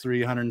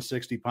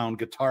 360-pound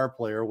guitar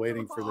player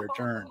waiting for their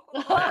turn.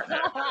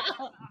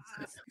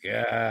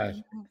 Gosh,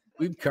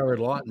 we've covered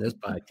a lot in this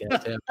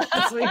podcast, haven't we?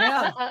 Yes, we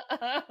have.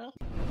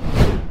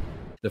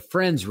 The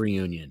Friends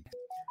reunion.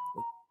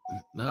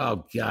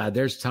 Oh God,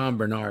 there's Tom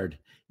Bernard.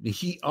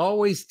 He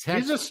always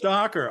texts. He's a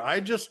stalker. I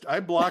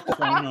blocked the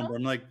phone number.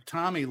 I'm like,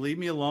 Tommy, leave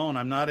me alone.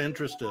 I'm not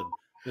interested.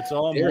 It's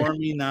all more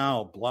me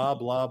now. Blah,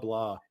 blah,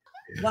 blah.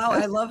 Wow,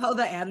 I love how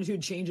the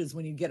attitude changes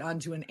when you get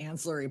onto an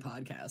ancillary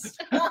podcast.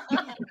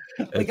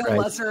 Like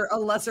a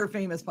lesser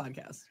famous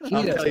podcast.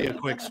 I'll tell you a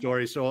quick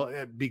story.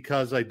 So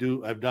because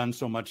I've done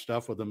so much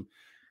stuff with him,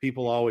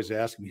 people always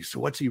ask me, so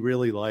what's he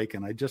really like?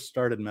 And I just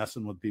started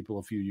messing with people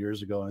a few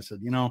years ago. And I said,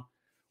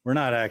 we're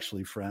not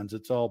actually friends.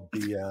 It's all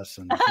BS.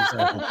 And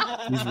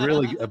he's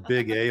really a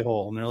big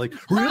a-hole. And they're like,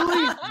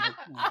 really?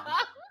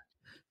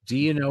 Do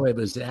you know it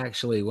was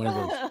actually one of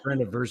those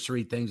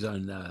friendiversary things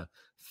on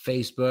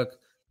Facebook?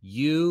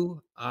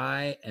 You,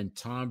 I, and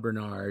Tom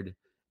Bernard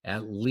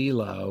at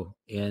Lilo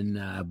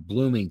in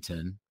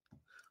Bloomington,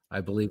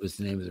 I believe was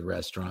the name of the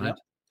restaurant. Yep.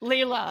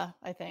 Leela,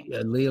 I think.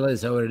 Leela,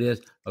 is that what it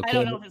is? Okay. I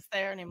don't know if it's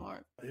there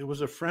anymore. It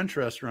was a French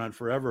restaurant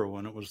forever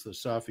when it was the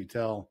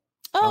Sofitel.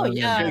 Oh,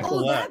 yeah.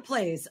 Oh, that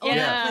place. Oh,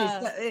 yeah.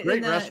 that place.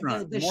 Great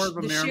restaurant.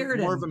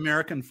 More of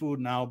American food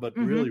now, but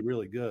really,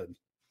 really good.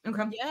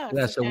 Okay.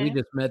 Yeah. So we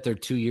just met there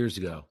 2 years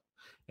ago.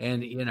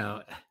 And,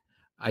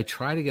 I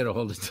try to get a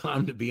hold of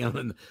Tom to be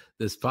on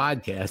this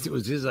podcast. It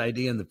was his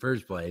idea in the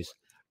first place,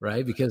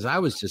 right? Because I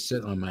was just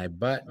sitting on my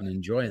butt and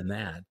enjoying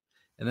that.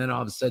 And then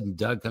all of a sudden,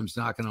 Doug comes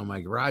knocking on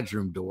my garage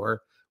room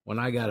door when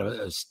I got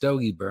a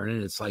stogie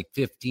burning. It's like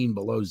 15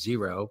 below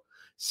zero,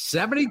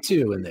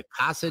 72 in the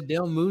Casa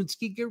del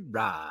Moonski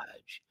garage.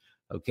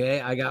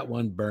 Okay, I got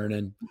one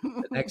burning.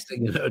 The next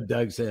thing you know,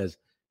 Doug says,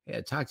 hey,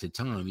 I talked to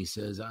Tom. He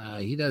says,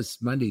 he does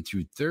Monday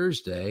through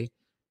Thursday.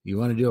 You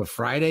want to do a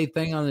Friday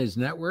thing on his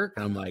network?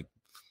 I'm like,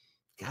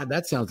 God,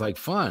 that sounds like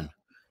fun.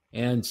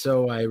 And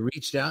so I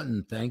reached out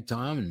and thanked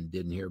Tom and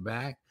didn't hear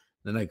back.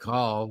 Then I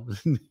called,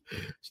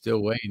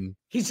 still waiting.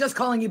 He's just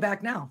calling you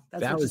back now.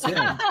 That was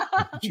him.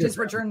 He just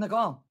returned the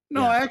call.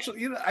 No,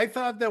 actually, I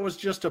thought that was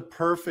just a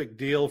perfect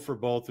deal for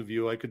both of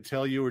you. I could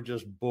tell you were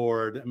just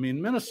bored. I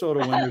mean,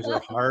 Minnesota winters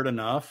are hard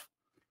enough.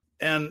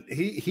 And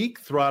he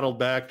throttled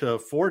back to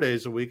 4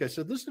 days a week. I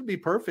said, this would be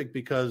perfect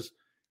because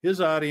his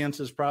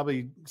audience is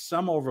probably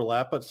some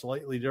overlap, but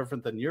slightly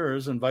different than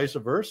yours and vice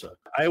versa.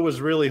 I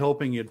was really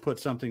hoping you'd put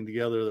something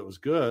together that was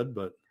good,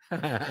 but.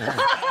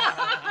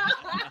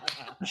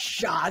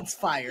 Shots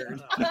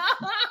fired.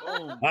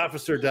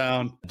 Officer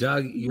down.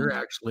 Doug, you're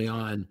actually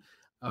on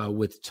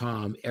with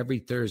Tom every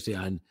Thursday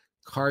on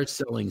Car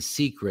Selling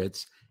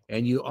Secrets.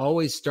 And you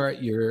always start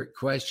your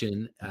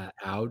question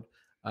out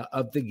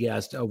of the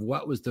guest of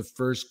what was the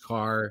first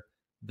car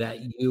that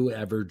you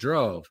ever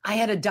drove. I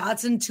had a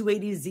Datsun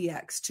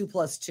 280ZX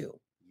 2+2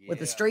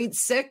 with a straight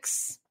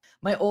 6.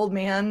 My old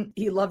man,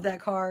 he loved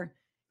that car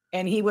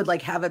and he would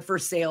have it for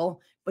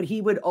sale, but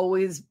he would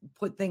always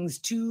put things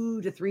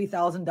 $2,000 to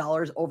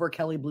 $3,000 over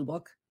Kelley Blue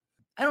Book.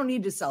 I don't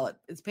need to sell it.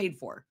 It's paid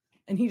for.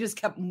 And he just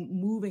kept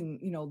moving,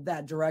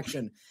 that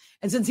direction.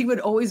 And since he would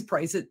always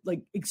price it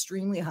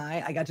extremely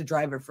high, I got to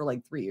drive it for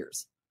 3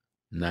 years.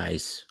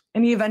 Nice.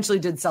 And he eventually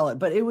did sell it,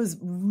 but it was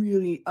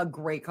really a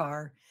great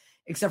car.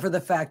 Except for the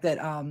fact that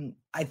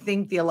I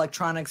think the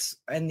electronics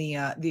and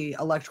the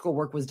electrical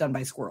work was done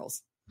by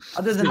squirrels.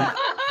 Other than that,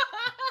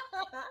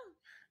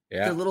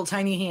 their little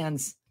tiny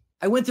hands.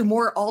 I went through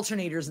more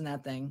alternators in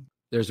that thing.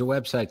 There's a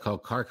website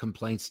called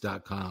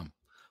carcomplaints.com.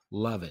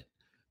 Love it.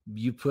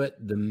 You put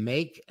the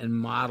make and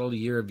model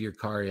year of your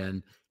car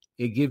in.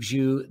 It gives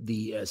you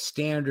the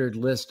standard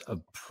list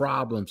of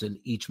problems in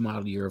each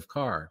model year of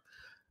car.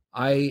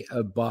 I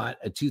bought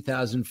a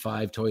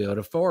 2005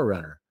 Toyota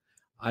 4Runner.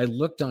 I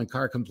looked on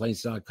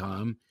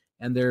carcomplaints.com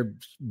and they're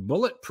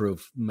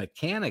bulletproof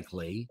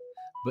mechanically,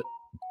 but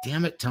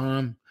damn it,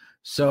 Tom.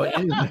 So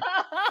anyway.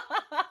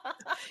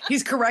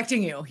 He's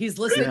correcting you. He's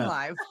listening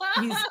live.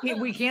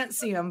 We can't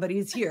see him, but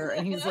he's here.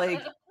 And he's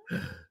like,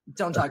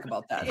 don't talk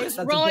about that. He's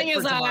rolling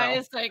his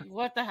eyes like,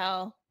 what the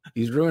hell?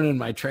 He's ruining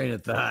my train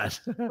of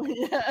thought.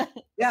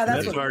 Yeah,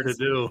 that's hard to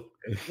do.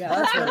 Yeah,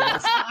 that's what it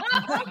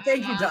is.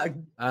 Thank you,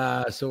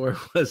 Doug. So where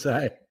was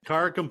I?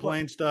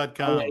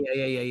 Carcomplaints.com.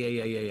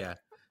 Yeah.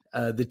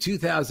 The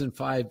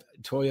 2005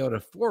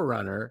 Toyota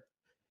 4Runner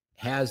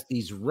has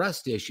these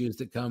rust issues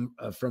that come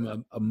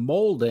from a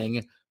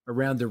molding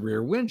around the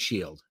rear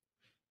windshield.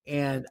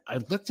 And I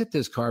looked at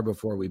this car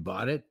before we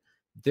bought it.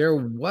 There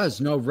was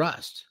no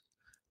rust.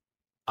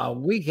 A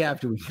week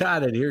after we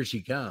got it, here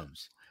she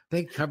comes.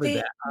 They covered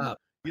that up.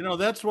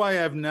 That's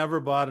why I've never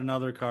bought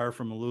another car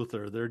from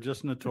Luther. They're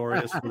just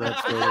notorious for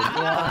that sort of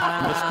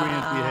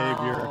miscreant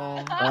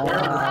behavior.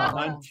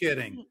 I'm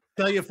kidding.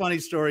 Tell you a funny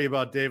story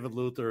about David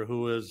Luther,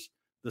 who is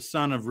the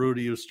son of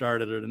Rudy, who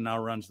started it and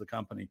now runs the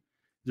company.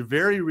 He's a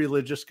very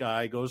religious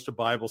guy, goes to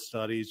Bible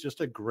studies,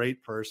 just a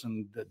great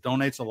person, that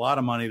donates a lot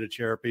of money to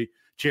charity.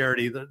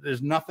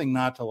 There's nothing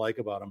not to like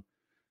about him.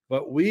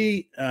 But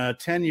we,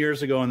 10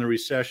 years ago in the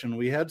recession,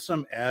 we had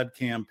some ad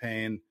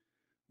campaign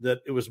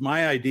that it was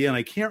my idea, and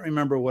I can't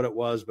remember what it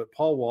was, but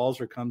Paul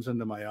Walser comes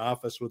into my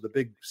office with a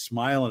big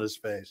smile on his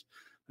face.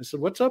 I said,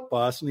 "What's up,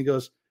 boss?" And he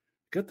goes,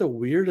 "Got the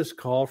weirdest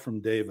call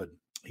from David.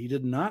 He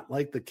did not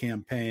like the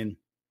campaign.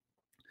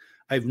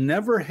 I've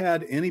never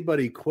had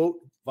anybody quote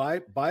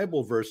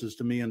Bible verses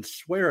to me and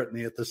swear at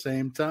me at the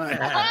same time."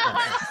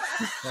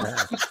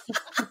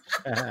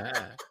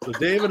 So,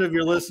 David, if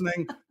you're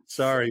listening,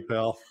 sorry,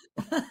 pal.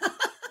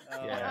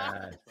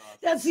 Yeah.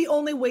 That's the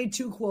only way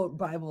to quote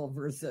Bible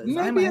verses.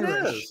 Maybe it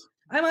is.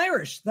 I'm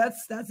Irish.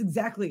 That's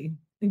exactly.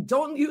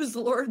 Don't use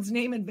the Lord's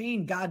name in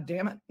vain. God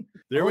damn it.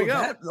 There we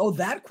go.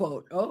 That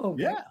quote. Oh,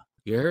 okay. Yeah.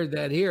 You heard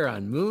that here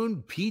on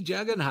Moon,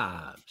 Pjugg, and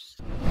Hobbs.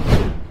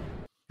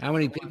 How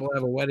many people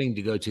have a wedding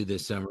to go to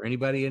this summer?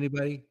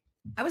 Anybody?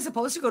 I was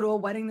supposed to go to a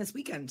wedding this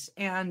weekend,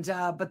 and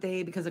but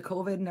they, because of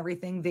COVID and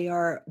everything,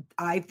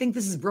 I think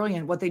this is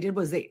brilliant. What they did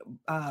was they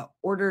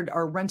ordered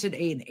or rented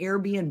an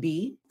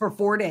Airbnb for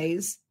 4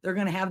 days. They're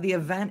going to have the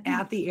event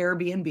at the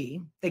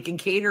Airbnb. They can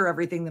cater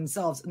everything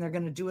themselves, and they're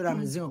going to do it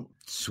on a Zoom.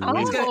 Sweet.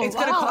 It's going to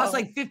cost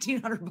like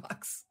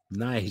 $1,500.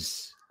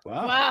 Nice.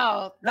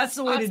 Wow. That's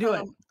the way to do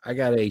it. I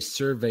got a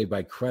survey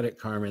by Credit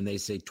Karma, and they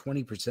say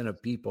 20% of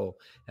people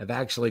have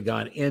actually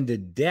gone into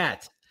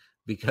debt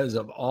because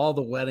of all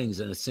the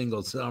weddings in a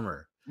single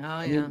summer.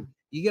 Oh, yeah.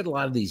 You get a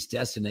lot of these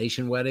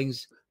destination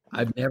weddings.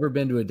 I've never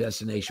been to a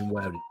destination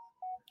wedding.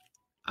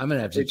 I'm going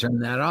to have to turn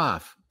that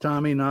off.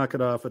 Tommy, knock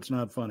it off. It's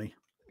not funny.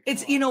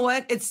 It's, you know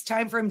what? It's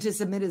time for him to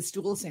submit his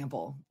stool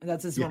sample.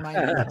 That's his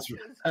reminder. That's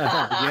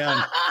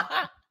right.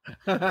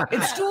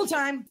 It's stool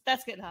time.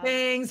 That's good, Hobbs.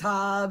 Thanks,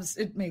 Hobbs.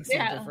 It makes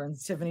no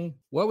difference, Tiffany.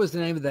 What was the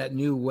name of that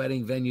new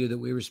wedding venue that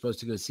we were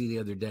supposed to go see the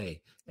other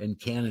day in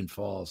Cannon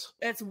Falls?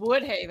 It's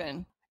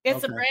Woodhaven.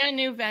 It's a brand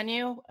new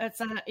venue. It's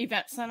an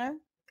event center.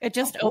 It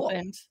just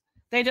opened.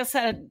 They just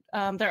had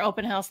their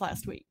open house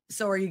last week.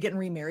 So are you getting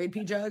remarried,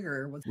 Pjugg,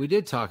 or what's... We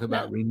did talk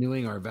about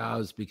renewing our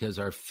vows because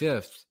our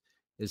 5th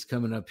is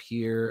coming up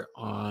here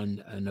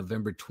on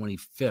November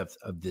 25th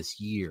of this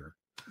year.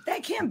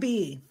 That can't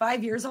be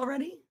 5 years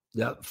already.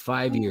 Yeah,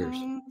 5 years.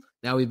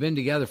 Now we've been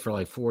together for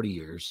like 40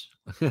 years.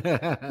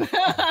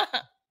 I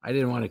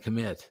didn't want to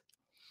commit,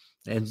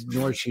 and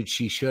nor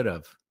should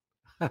have.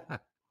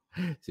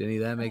 Does any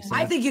of that make sense?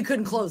 I think you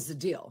couldn't close the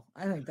deal.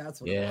 I think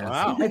that's what. Yeah.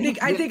 Wow. I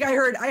think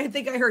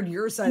I heard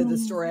your side of the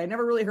story. I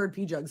never really heard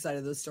Pjugg's side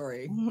of the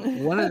story.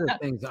 One of the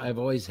things I've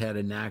always had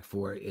a knack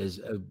for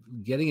is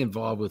getting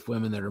involved with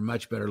women that are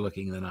much better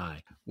looking than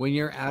I. When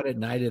you're out at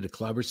night at a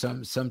club or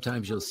something,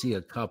 sometimes you'll see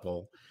a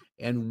couple,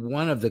 and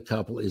one of the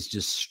couple is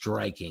just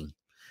striking,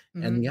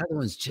 and the other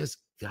one's just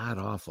god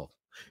awful.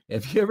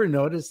 Have you ever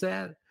noticed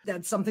that?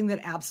 That's something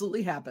that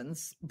absolutely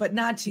happens, but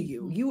not to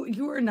you.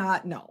 You are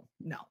not. No.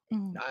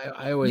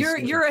 I always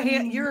you're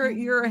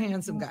a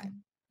handsome guy.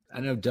 I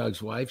know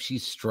Doug's wife.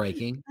 She's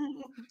striking.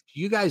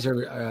 You guys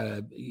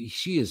are.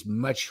 She is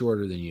much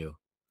shorter than you.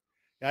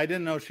 I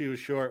didn't know she was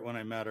short when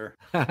I met her.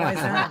 Why is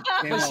that?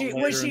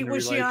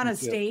 was she on a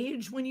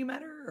stage when you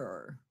met her,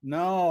 or?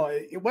 No,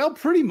 well,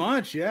 pretty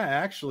much. Yeah,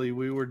 actually,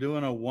 we were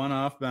doing a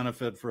one-off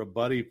benefit for a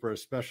buddy for a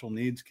special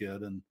needs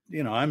kid, and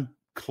I'm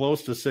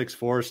close to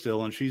 6'4"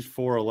 still, and she's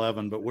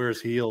 4'11", but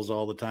wears heels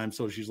all the time,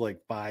 so she's like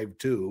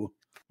 5'2".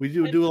 We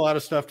do a lot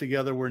of stuff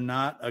together. We're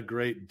not a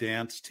great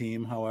dance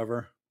team,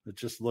 however. It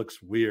just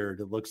looks weird.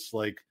 It looks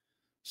like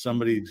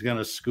somebody's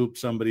gonna scoop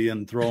somebody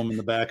and throw them in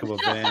the back of a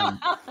van.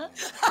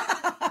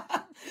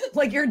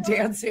 Like you're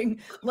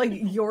dancing, like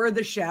you're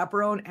the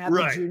chaperone at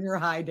the junior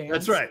high dance.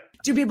 That's right.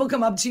 Do people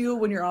come up to you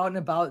when you're out and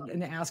about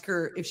and ask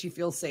her if she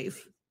feels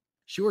safe?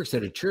 She works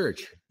at a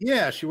church.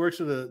 Yeah, she works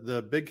at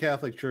the big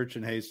Catholic church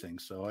in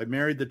Hastings. So I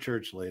married the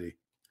church lady.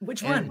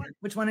 Which one?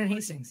 Which one in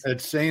Hastings? At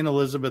St.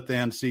 Elizabeth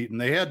Ann Seton.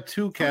 They had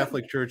two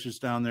Catholic churches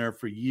down there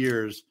for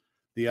years,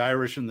 the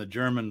Irish and the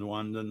German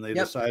one. And they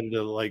decided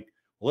to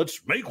let's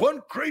make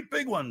one great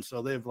big one.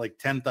 So they have like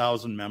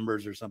 10,000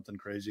 members or something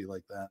crazy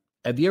like that.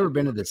 Have you ever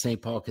been to the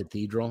St. Paul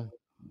Cathedral?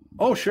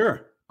 Oh,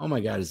 sure. Oh my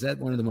God, is that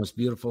one of the most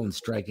beautiful and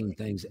striking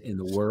things in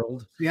the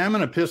world? See, I'm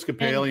an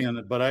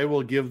Episcopalian, but I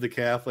will give the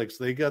Catholics,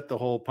 they got the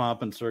whole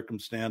pomp and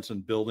circumstance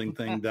and building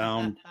thing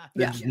down.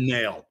 It's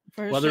nailed.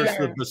 Whether it's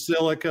the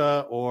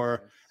Basilica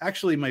or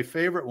actually my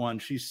favorite one,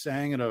 she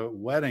sang at a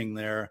wedding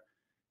there,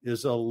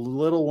 is a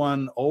little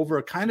one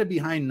over kind of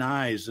behind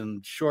Nye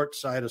in short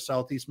side of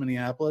Southeast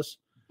Minneapolis.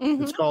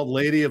 Mm-hmm. It's called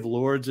Lady of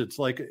Lourdes. It's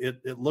like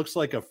it looks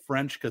like a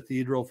French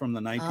cathedral from the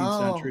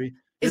 19th century.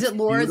 Is it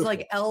Lourdes, beautiful.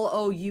 Like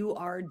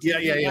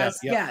Lourdes?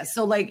 Yeah.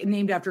 So like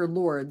named after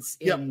Lourdes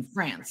in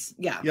France.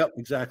 Yeah. Yep,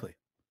 exactly.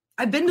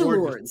 I've been to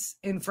Lourdes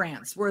in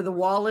France where the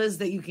wall is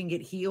that you can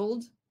get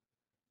healed.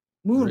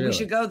 Moon, really? We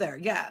should go there.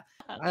 Yeah.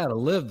 I ought to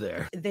live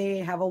there. They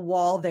have a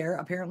wall there.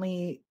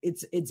 Apparently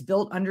it's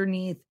built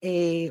underneath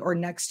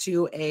next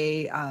to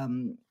a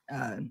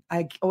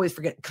I always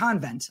forget,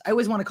 convent. I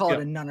always want to call it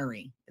a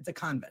nunnery. It's a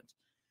convent.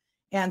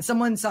 And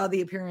someone saw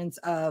the appearance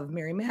of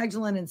Mary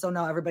Magdalene. And so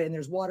now everybody, and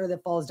there's water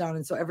that falls down.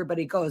 And so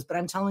everybody goes. But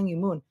I'm telling you,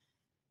 Moon,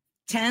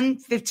 10,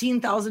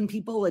 15,000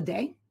 people a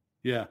day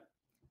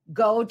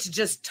go to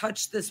just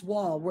touch this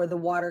wall where the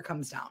water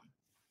comes down.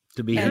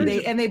 to be and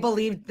they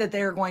believed that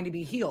they were going to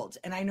be healed.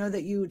 And I know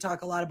that you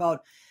talk a lot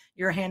about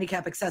your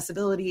handicap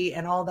accessibility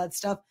and all that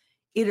stuff.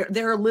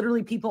 There are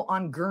literally people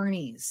on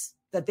gurneys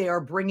that they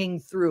are bringing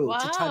through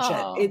to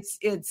touch it.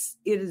 It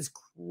is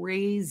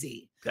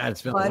crazy. God,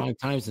 it's been a long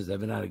time since I've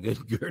been on a good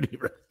gurney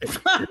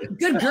ride.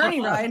 Good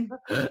gurney ride.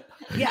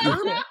 Yeah.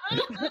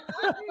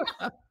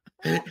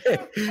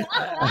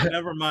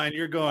 Never mind.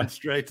 You're going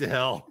straight to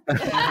hell. I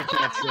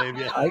can't save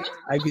you.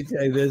 I can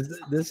tell you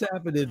this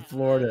happened in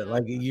Florida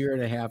like a year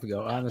and a half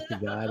ago. Honest to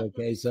God.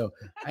 Okay. So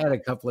I had a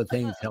couple of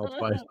things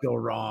health-wise go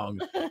wrong.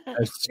 I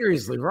was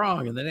seriously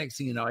wrong. And the next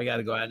thing you know, I got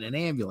to go out in an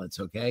ambulance.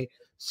 Okay.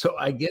 So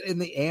I get in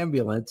the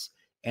ambulance.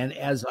 And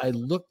as I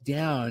look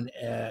down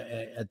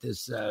at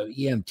this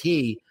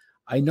EMT,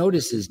 I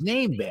notice his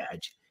name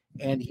badge.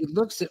 And he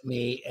looks at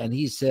me and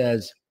he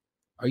says,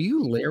 "Are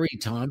you Larry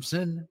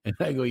Thompson?" And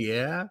I go,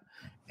 "Yeah."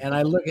 And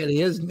I look at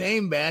his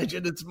name badge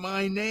and it's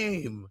my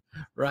name,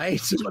 right?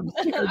 So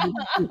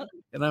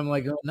and I'm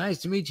like, "Oh, nice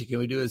to meet you. Can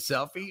we do a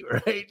selfie?"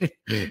 Right?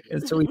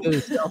 And so we did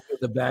a selfie in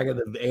the back of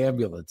the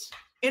ambulance.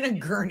 In a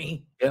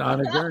gurney.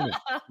 On a gurney.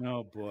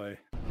 Oh, boy.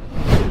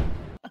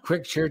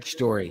 Quick church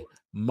story.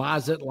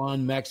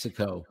 Mazatlan,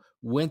 Mexico.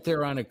 Went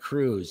there on a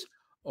cruise.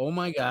 Oh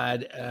my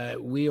God.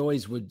 We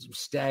always would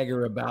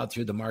stagger about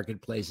through the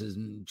marketplaces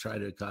and try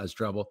to cause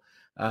trouble.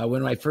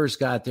 When I first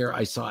got there,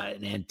 I saw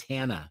an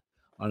antenna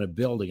on a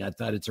building. I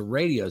thought it's a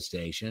radio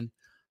station.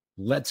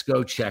 Let's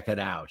go check it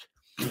out.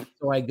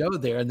 So I go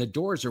there and the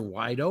doors are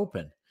wide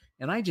open.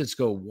 And I just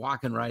go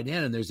walking right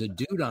in and there's a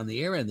dude on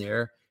the air in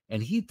there.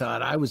 And he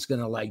thought I was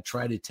going to like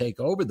try to take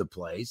over the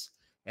place.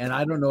 And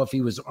I don't know if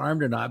he was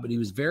armed or not, but he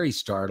was very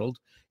startled.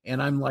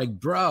 And I'm like,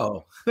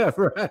 "Bro,"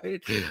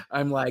 right?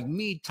 I'm like,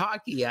 "Me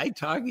talkie, I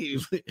talkie."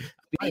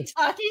 Me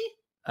talkie?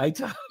 I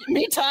talk.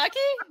 Me talkie?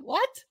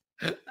 What?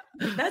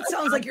 That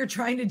sounds like you're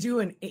trying to do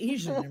an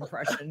Asian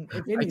impression,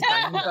 if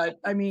anything. But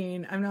I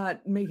mean, I'm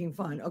not making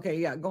fun. Okay,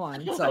 yeah, go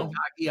on. So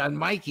talkie on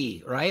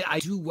Mikey, right? I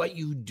do what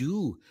you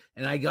do,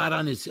 and I got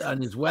on his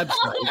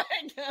website,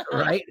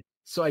 right?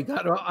 So I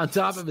got on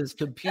top of his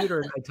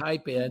computer and I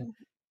type in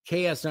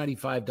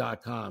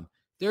ks95.com.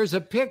 There's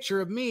a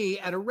picture of me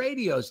at a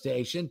radio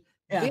station.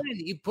 Yeah. Then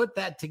he put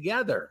that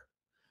together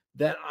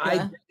that I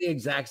did the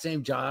exact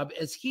same job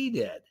as he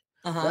did.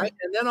 Right.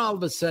 And then all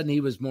of a sudden he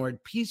was more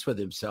at peace with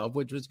himself,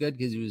 which was good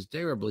because he was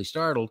terribly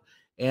startled.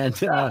 And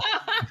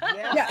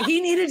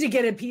he needed to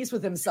get at peace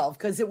with himself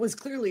because it was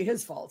clearly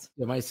his fault.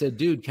 And I said,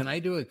 "Dude, can I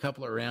do a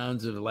couple of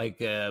rounds of like,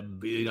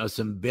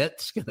 some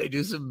bits? Can I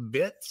do some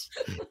bits?"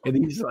 And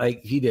he's like,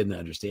 he didn't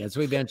understand.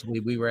 So eventually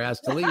we were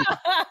asked to leave.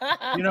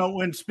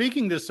 When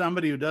speaking to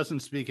somebody who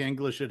doesn't speak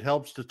English, it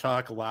helps to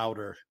talk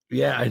louder.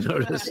 Yeah, I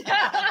noticed.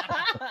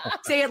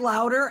 Say it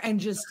louder and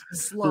just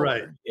slower.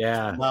 Right.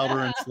 Yeah.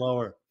 Louder and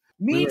slower.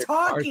 Me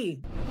talkie.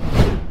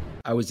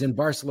 I was in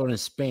Barcelona,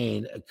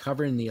 Spain,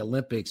 covering the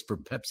Olympics for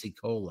Pepsi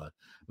Cola.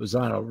 It was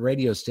on a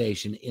radio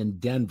station in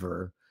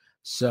Denver.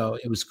 So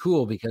it was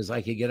cool because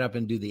I could get up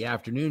and do the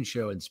afternoon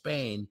show in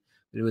Spain,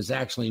 but it was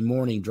actually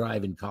morning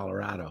drive in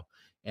Colorado.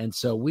 And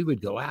so we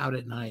would go out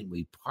at night,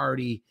 we'd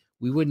party.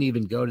 We wouldn't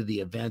even go to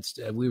the events.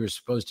 We were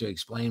supposed to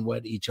explain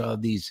what each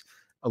of these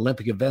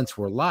Olympic events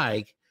were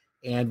like.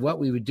 And what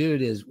we would do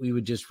is we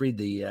would just read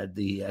the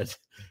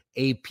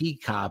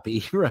AP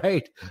copy,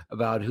 right,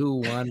 about who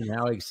won and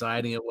how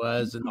exciting it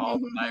was and all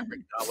the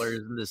vibrant colors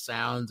and the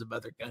sounds of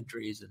other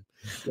countries.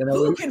 And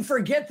who can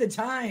forget the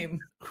time?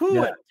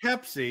 Who at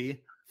Pepsi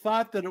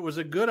thought that it was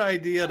a good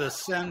idea to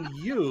send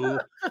you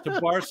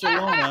to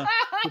Barcelona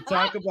to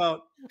talk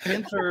about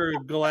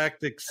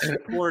intergalactic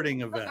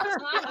sporting events?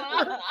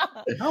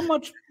 How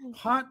much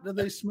pot do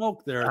they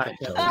smoke there?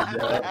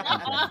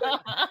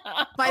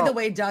 By the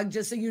way, Doug,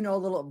 just so you know, a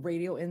little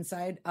radio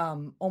inside,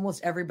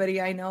 almost everybody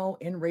I know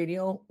in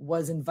radio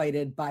was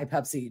invited by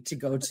Pepsi to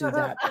go to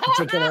that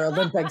particular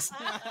Olympics.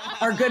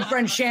 Our good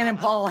friend Shannon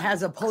Paul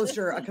has a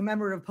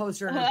commemorative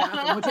poster in her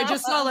bathroom, which I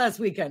just saw last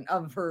weekend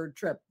of her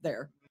trip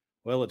there.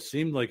 Well, it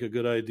seemed like a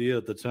good idea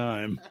at the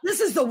time. This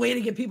is the way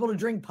to get people to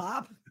drink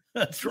pop.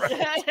 That's right.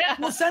 Yeah.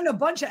 We'll send a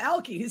bunch of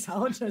alkies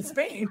out to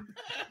Spain.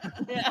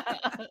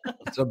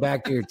 So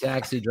back to your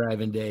taxi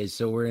driving days.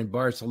 So we're in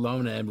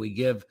Barcelona and we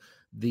give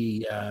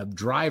the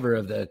driver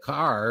of the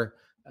car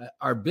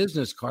our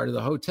business card of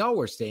the hotel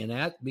we're staying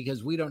at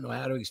because we don't know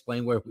how to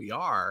explain where we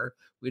are.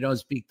 We don't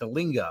speak the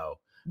lingo.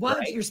 What?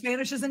 Right? Your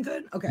Spanish isn't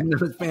good? Okay. No,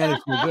 Spanish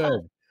is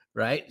good.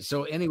 Right.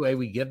 So anyway,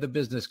 we give the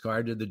business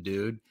card to the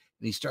dude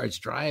and he starts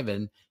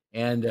driving.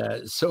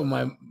 And so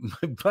my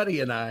buddy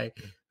and I,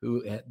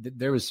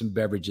 there was some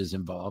beverages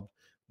involved.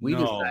 We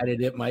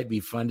decided it might be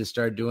fun to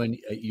start doing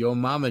yo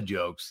mama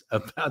jokes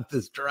about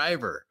this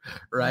driver,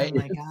 right? Oh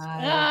my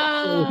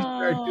God. So we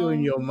start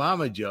doing yo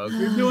mama jokes.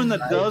 You're doing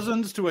the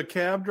dozens to a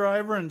cab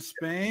driver in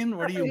Spain?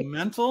 What are you,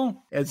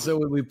 mental? And so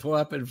when we pull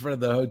up in front of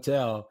the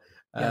hotel,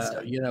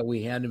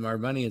 we hand him our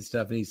money and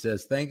stuff. And he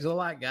says, "Thanks a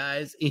lot,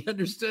 guys." He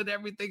understood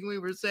everything we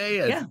were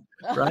saying,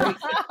 right?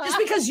 Just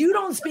because you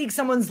don't speak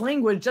someone's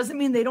language doesn't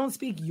mean they don't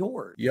speak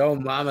yours. Yo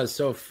mama's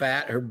so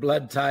fat, her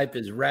blood type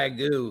is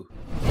ragu.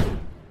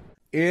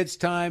 It's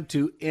time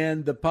to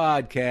end the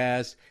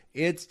podcast.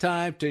 It's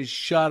time to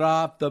shut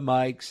off the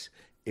mics.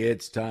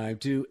 It's time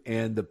to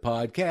end the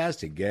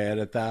podcast and get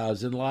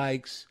 1,000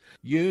 likes.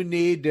 You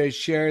need to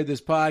share this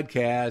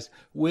podcast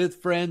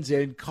with friends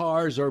in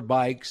cars or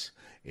bikes.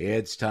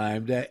 It's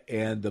time to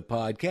end the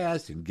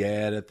podcast and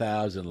get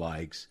 1,000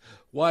 likes.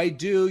 Why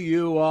do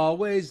you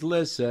always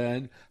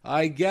listen?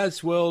 I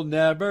guess we'll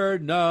never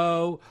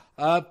know.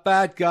 A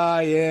fat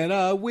guy in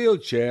a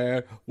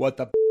wheelchair, what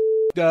the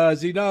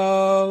does he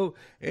know?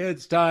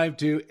 It's time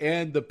to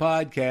end the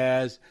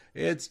podcast.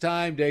 It's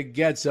time to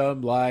get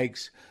some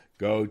likes.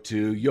 Go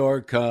to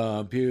your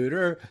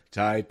computer,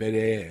 type it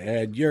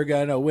in, you're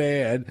gonna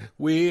win.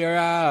 We are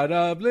out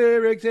of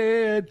lyrics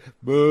in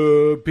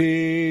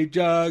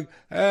Pjugg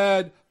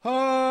and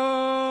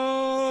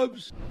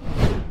Hobbs.